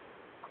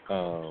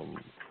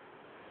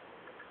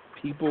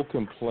people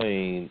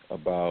complain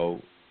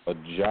about a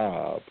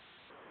job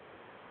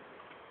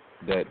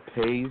that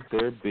pays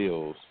their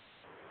bills.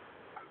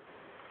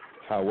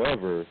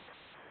 However,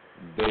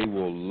 they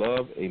will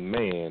love a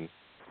man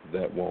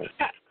that won't.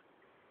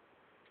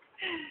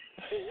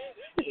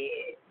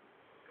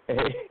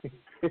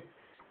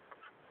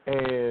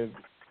 And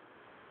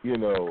you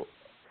know,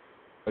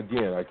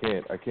 again,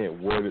 I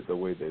can't word it the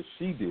way that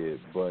she did,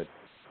 but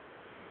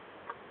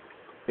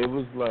it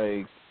was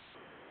like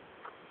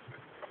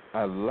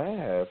I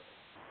laughed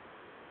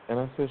and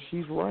I said,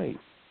 she's right.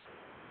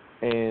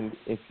 And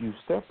if you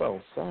step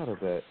outside of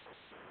that,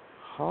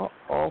 how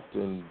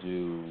often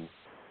do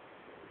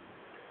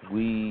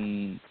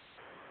we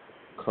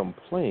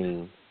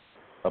complain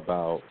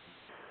about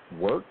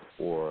work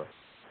or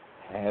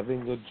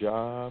having a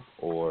job,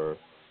 or,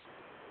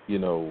 you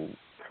know,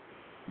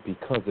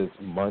 because it's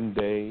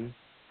Monday?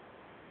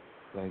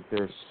 Like,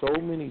 there's so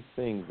many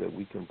things that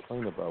we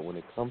complain about when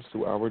it comes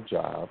to our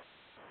job.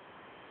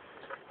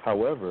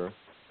 However,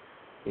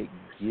 it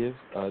gives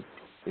us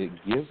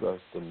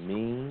the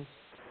means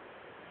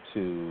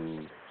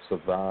to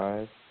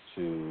survive,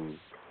 to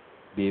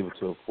be able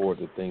to afford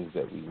the things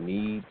that we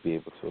need, be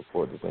able to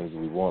afford the things that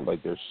we want.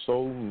 Like, there's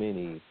so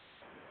many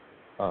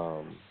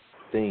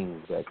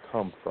things that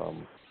come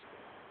from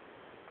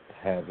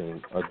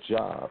having a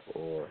job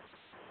or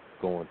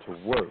going to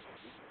work.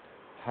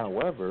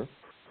 However,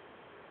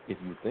 if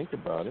you think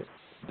about it,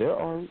 there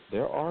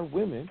are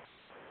women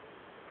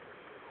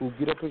who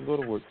get up and go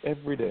to work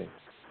every day,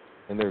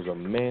 and there's a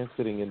man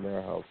sitting in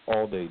their house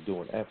all day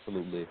doing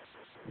absolutely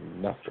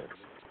nothing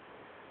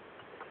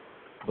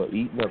but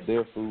eating up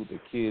their food, the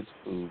kids'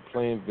 food,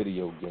 playing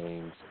video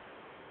games,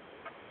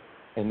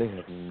 and they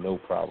have no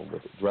problem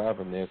with it.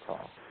 Driving their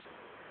car,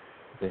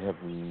 they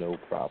have no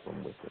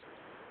problem with it.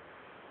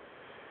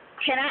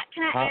 Can I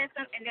add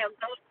something?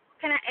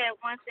 Can I add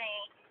one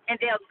thing? And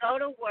they'll go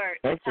to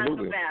work and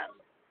Absolutely.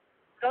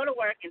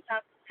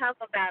 talk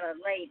about a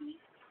lady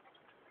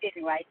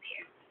sitting right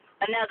there,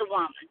 another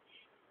woman.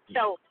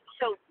 So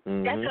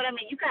that's what I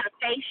mean. You got to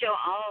face your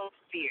own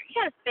fear. You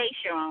got to face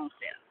your own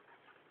self.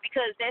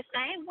 Because that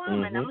same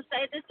woman, I'm going to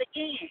say this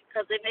again,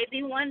 because there may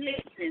be one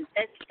listening,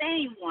 that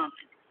same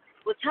woman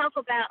will talk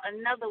about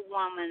another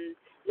woman,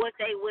 what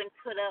they wouldn't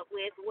put up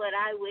with, what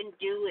I wouldn't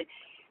do.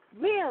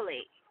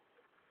 Really?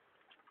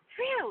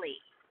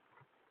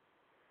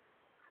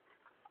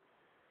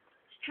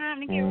 It's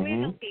time to get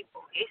real,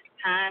 people. It's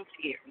time to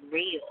get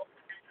real.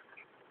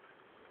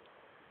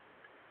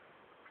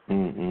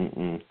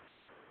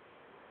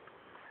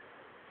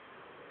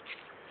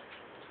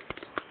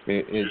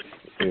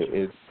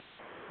 It's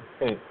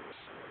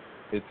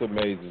it's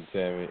amazing,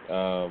 Tammy.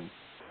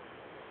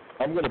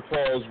 I'm going to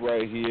pause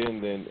right here,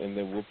 and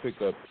then we'll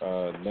pick up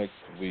next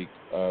week.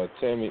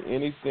 Tammy,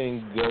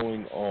 anything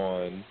going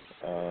on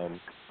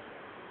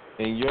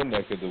in your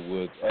neck of the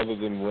woods other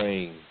than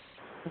rain?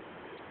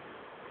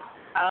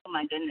 Oh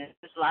my goodness,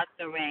 there's lots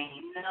of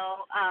rain.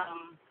 No,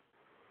 I'm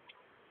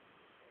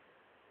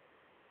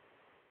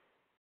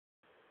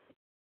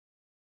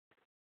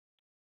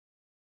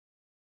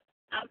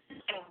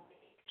just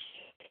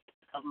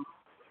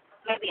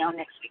maybe on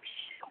next week's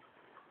show.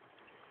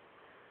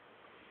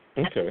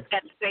 Okay.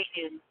 That's great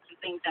news. Some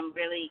things I'm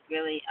really,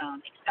 really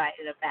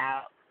excited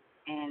about,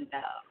 and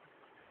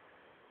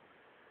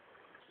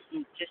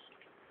just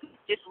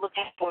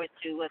looking forward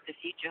to what the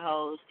future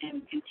holds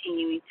and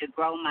continuing to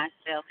grow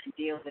myself and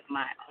deal with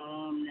my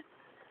own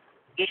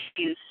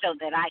issues so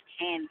that I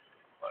can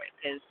for it.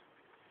 Because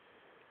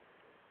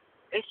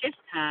it's just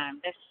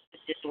time. That's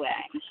just the way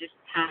I am. It's just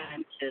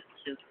time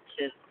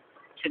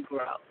to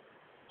grow,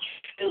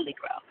 truly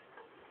grow.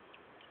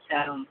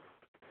 So.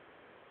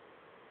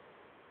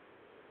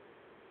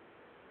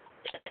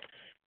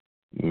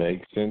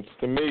 Makes sense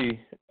to me.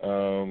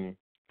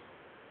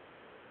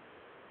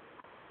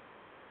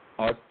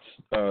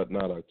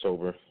 Not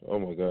October. Oh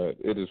my God,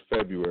 it is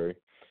February.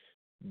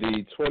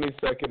 The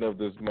 22nd of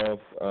this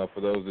month.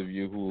 For those of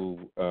you who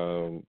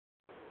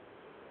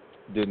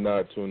did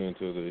not tune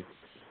into the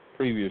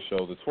previous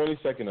show, the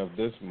 22nd of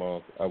this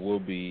month, I will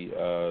be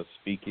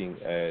speaking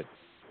at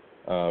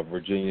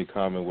Virginia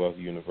Commonwealth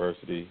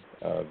University,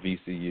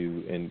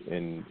 VCU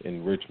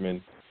in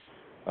Richmond.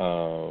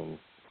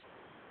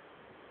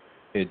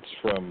 It's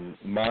from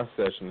my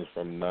session is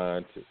from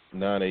 9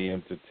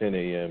 a.m. to 10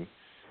 a.m.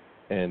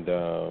 and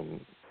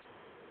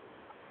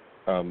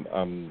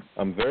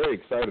I'm very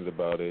excited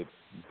about it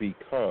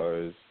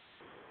because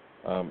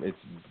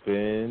it's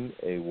been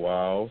a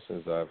while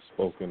since I've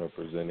spoken or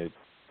presented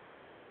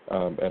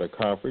at a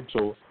conference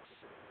or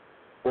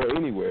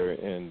anywhere,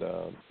 and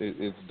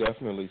it's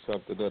definitely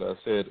something that I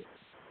said,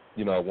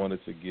 I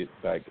wanted to get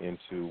back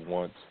into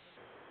once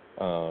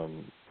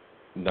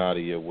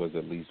Nadia was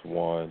at least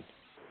one.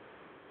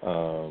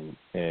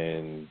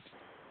 And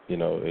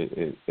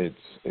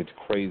it's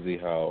crazy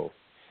how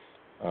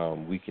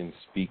we can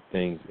speak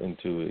things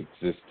into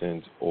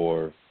existence,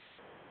 or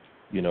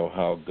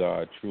how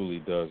God truly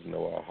does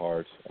know our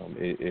hearts.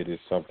 It is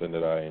something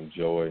that I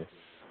enjoy,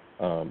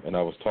 and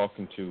I was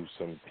talking to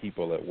some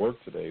people at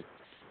work today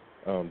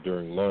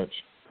during lunch,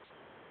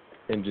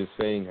 and just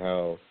saying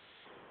how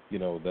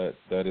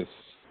that is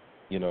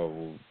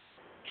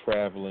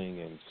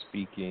traveling and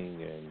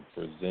speaking and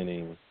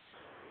presenting.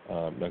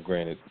 Now,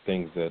 granted,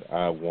 things that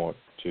I want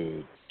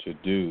to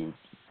do,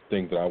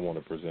 things that I want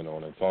to present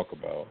on and talk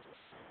about,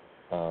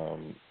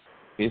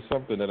 it's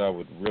something that I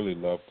would really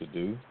love to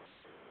do.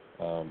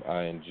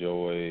 I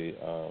enjoy,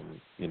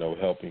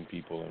 helping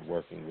people and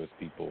working with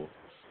people.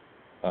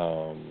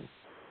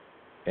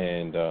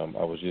 And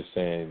I was just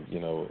saying,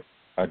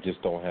 I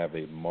just don't have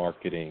a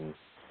marketing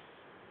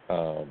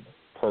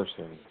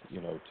person,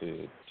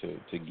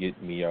 to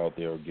get me out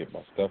there or get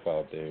my stuff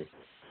out there.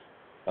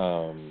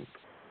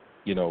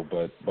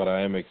 But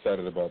I am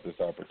excited about this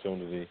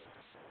opportunity,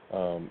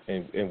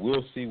 and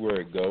we'll see where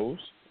it goes.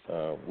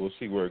 We'll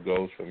see where it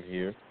goes from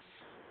here.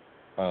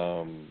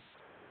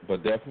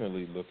 But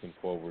definitely looking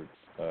forward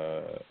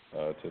to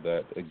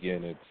that.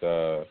 Again,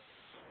 it's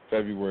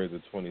February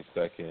the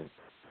 22nd,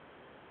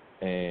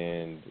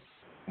 and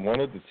one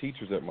of the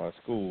teachers at my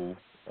school,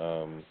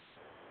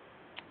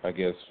 I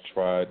guess,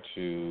 tried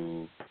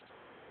to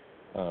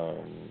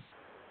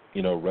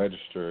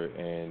register,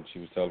 and she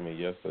was telling me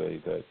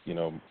yesterday that,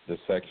 the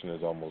section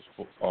is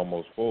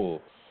almost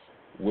full,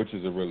 which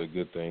is a really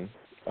good thing.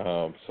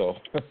 So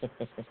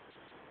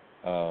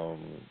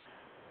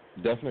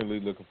definitely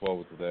looking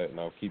forward to that, and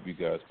I'll keep you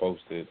guys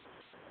posted.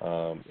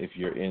 If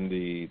you're in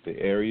the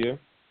area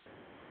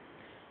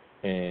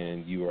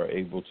and you are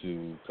able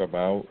to come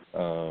out,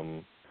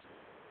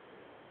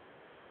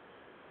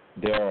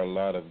 there are a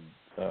lot of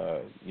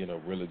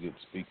really good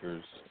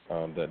speakers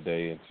that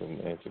day, and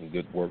some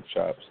good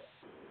workshops.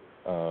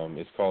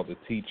 It's called the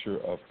Teacher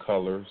of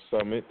Color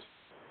Summit.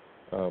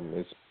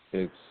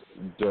 It's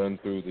done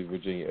through the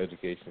Virginia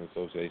Education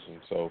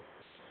Association. So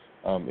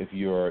if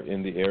you are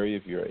in the area,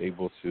 if you're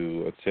able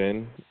to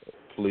attend,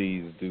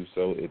 please do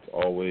so. It's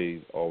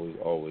always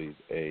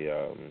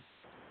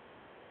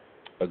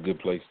a good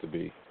place to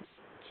be.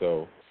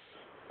 So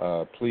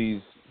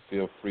please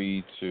feel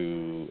free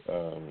to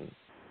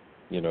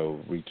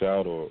reach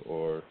out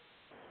or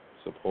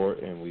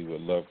support, and we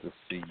would love to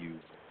see you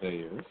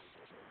there.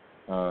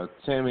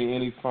 Tammy,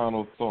 any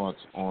final thoughts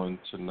on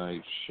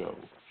tonight's show?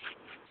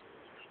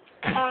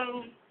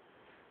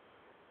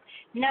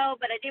 No,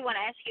 but I did want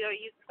to ask you,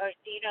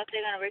 do you know if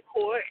they're going to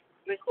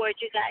record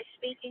you guys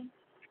speaking?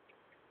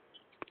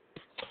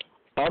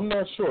 I'm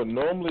not sure.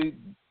 Normally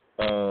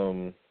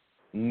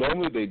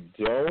they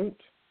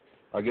don't.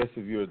 I guess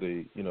if you're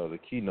the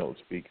keynote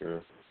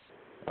speaker,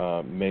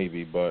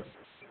 maybe, but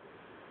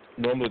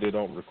normally they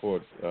don't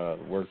record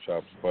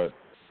workshops. But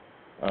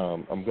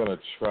I'm going to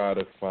try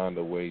to find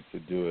a way to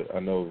do it. I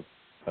know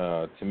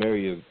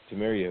Tammy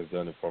has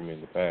done it for me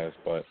in the past,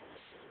 but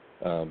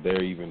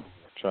they're even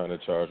trying to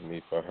charge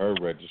me for her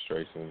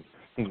registration.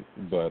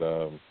 but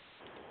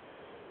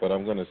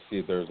I'm going to see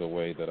if there's a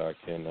way that I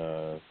can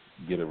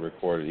get it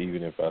recorded,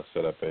 even if I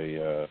set up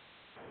a,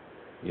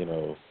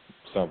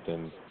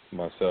 something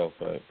myself.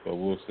 But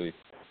we'll see.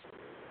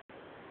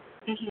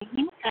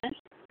 Mm-hmm.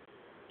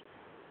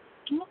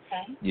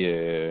 Okay.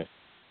 Yeah.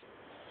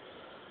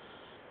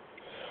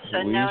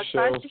 So now, as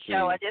far as the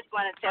show, I just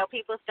want to tell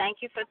people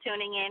thank you for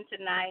tuning in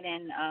tonight,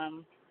 and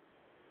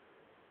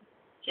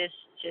just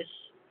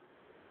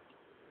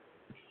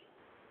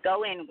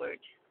go inward,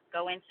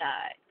 go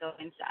inside, go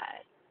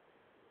inside,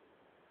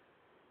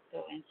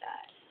 go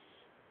inside.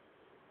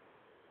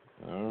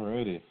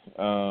 Alrighty.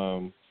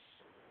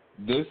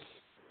 This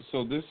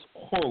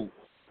quote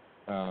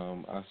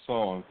I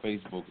saw on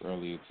Facebook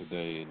earlier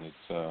today, and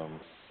it's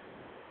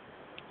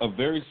a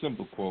very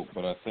simple quote,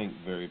 but I think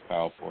very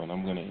powerful, and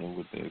I'm going to end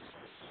with this.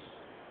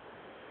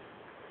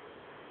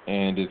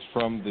 And it's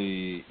from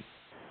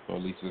or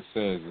at least it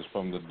says, it's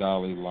from the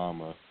Dalai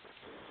Lama.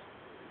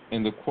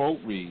 And the quote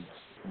reads,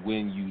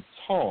 "When you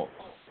talk,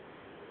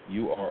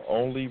 you are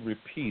only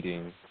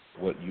repeating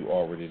what you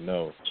already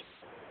know.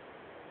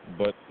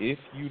 But if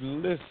you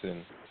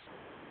listen,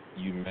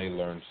 you may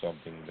learn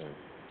something new."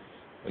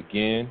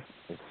 Again,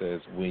 it says,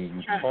 when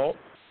you talk,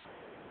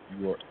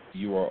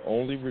 you are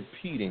only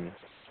repeating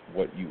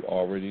what you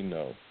already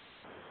know.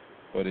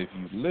 But if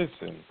you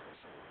listen,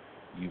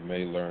 you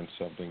may learn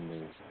something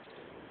new.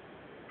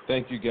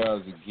 Thank you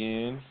guys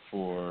again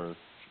for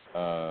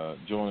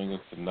joining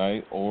us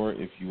tonight, or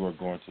if you are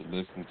going to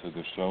listen to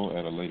the show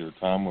at a later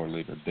time or a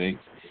later date.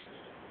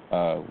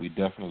 We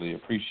definitely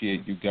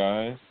appreciate you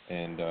guys,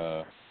 and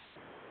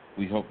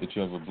we hope that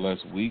you have a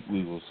blessed week.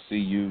 We will see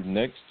you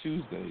next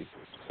Tuesday,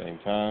 same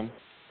time,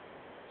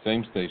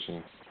 same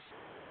station.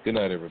 Good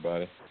night,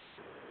 everybody.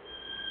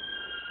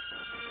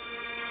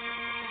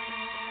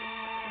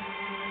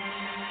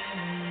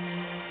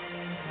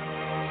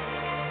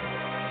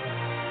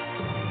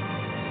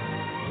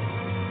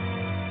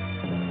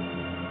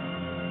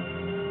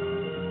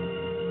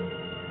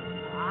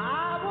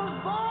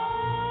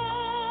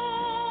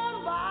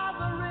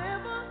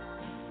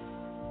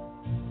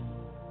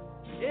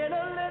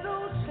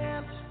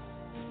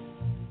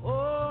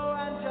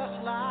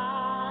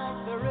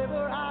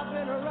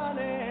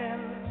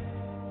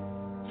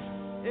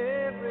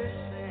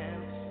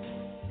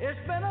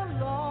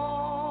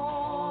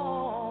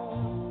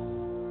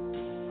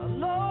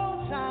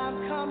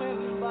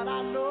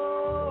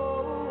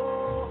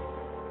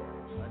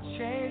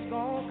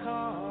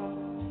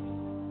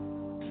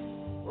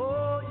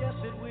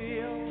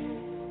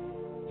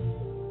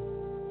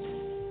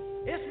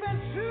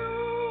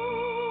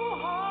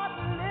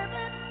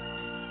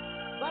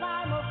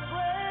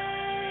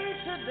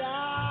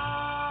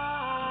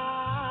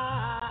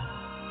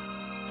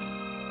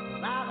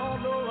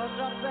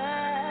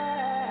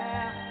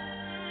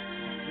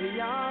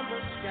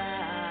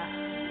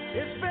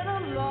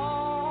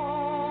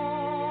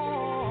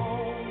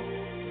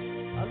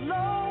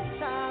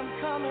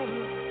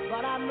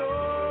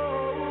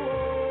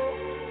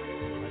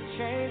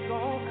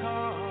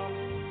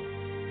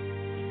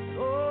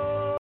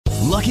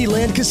 Lucky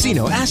Land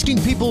Casino,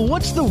 asking people,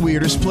 what's the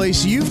weirdest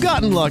place you've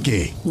gotten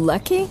lucky?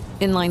 Lucky?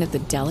 In line at the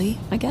deli,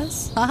 I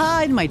guess?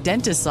 Aha, in my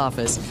dentist's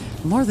office.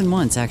 More than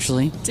once,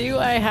 actually. Do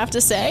I have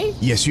to say?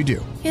 Yes, you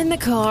do. In the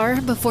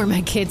car before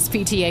my kids'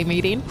 PTA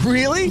meeting.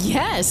 Really?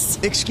 Yes.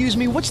 Excuse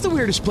me, what's the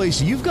weirdest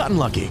place you've gotten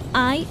lucky?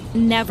 I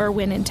never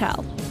win and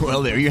tell.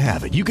 Well, there you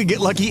have it. You can get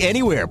lucky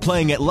anywhere,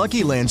 playing at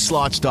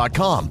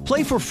LuckyLandSlots.com.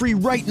 Play for free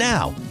right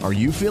now. Are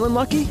you feeling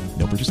lucky?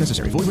 No purchase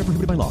necessary. Void where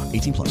prohibited by law.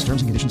 18 plus.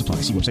 Terms and conditions apply.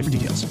 See website for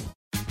details.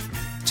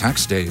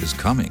 Tax day is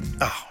coming.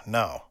 Oh,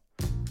 no.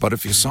 But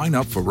if you sign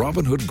up for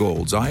Robinhood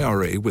Gold's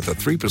IRA with a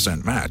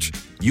 3% match,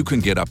 you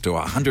can get up to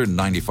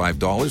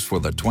 $195 for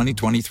the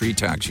 2023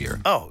 tax year.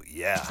 Oh,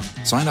 yeah.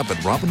 Sign up at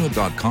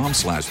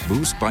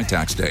Robinhood.com/boost by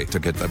tax day to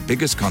get the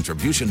biggest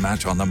contribution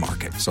match on the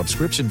market.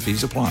 Subscription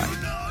fees apply.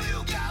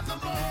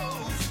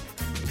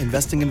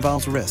 Investing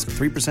involves risk.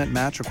 3%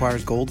 match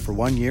requires gold for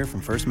 1 year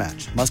from first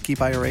match. Must keep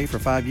IRA for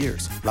 5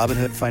 years.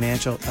 Robinhood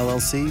Financial,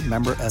 LLC,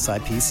 member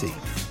SIPC.